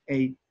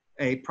a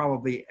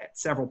probably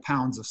several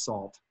pounds of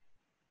salt.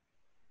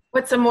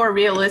 What's a more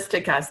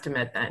realistic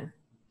estimate then?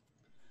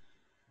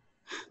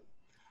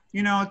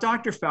 You know,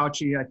 Dr.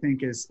 Fauci, I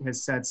think, has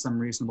said some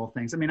reasonable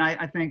things. I mean,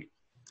 I think,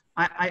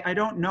 I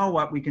don't know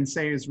what we can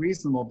say is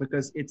reasonable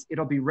because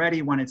it'll be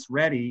ready when it's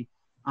ready.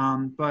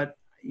 But,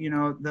 you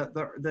know,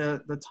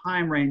 the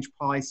time range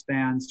probably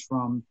spans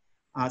from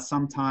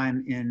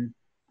sometime in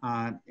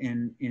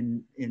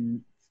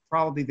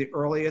probably the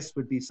earliest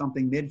would be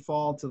something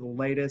mid-fall to the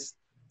latest,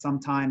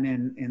 sometime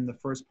in the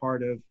first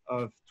part of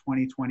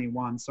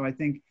 2021. So I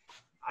think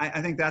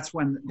that's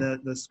when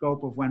the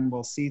scope of when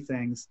we'll see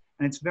things.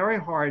 And it's very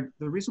hard.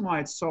 The reason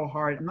why it's so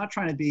hard, I'm not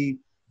trying to be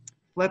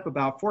flip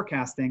about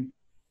forecasting.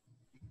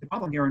 The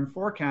problem here in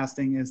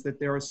forecasting is that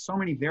there are so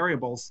many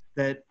variables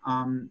that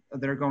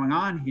are going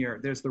on here.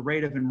 There's the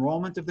rate of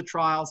enrollment of the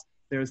trials.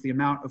 There's the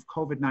amount of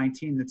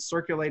COVID-19 that's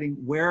circulating,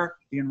 where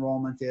the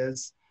enrollment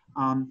is.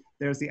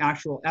 There's the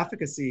actual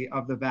efficacy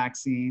of the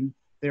vaccine.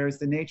 There's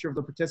the nature of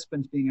the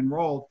participants being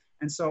enrolled.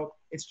 And so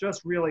it's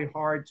just really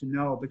hard to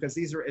know because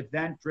these are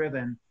event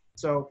driven.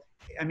 So,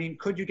 I mean,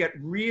 could you get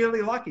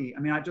really lucky? I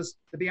mean, to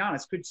be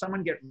honest, could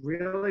someone get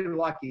really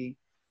lucky,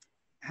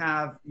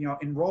 have, you know,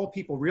 enroll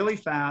people really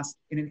fast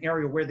in an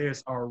area where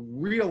there's a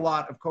real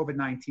lot of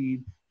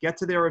COVID-19, get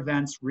to their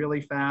events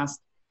really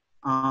fast?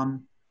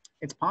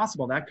 It's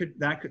possible.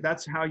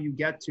 That's how you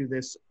get to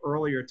this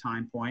earlier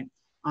time point.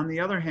 On the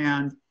other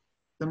hand,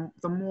 I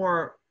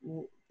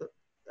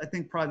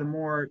think probably the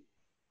more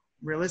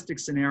realistic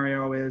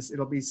scenario is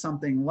it'll be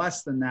something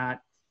less than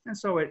that. And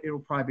so it'll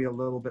probably be a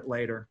little bit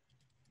later.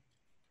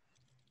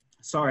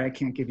 Sorry, I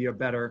can't give you a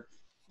better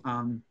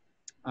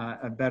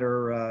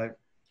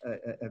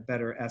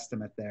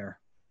estimate there.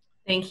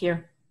 Thank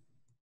you.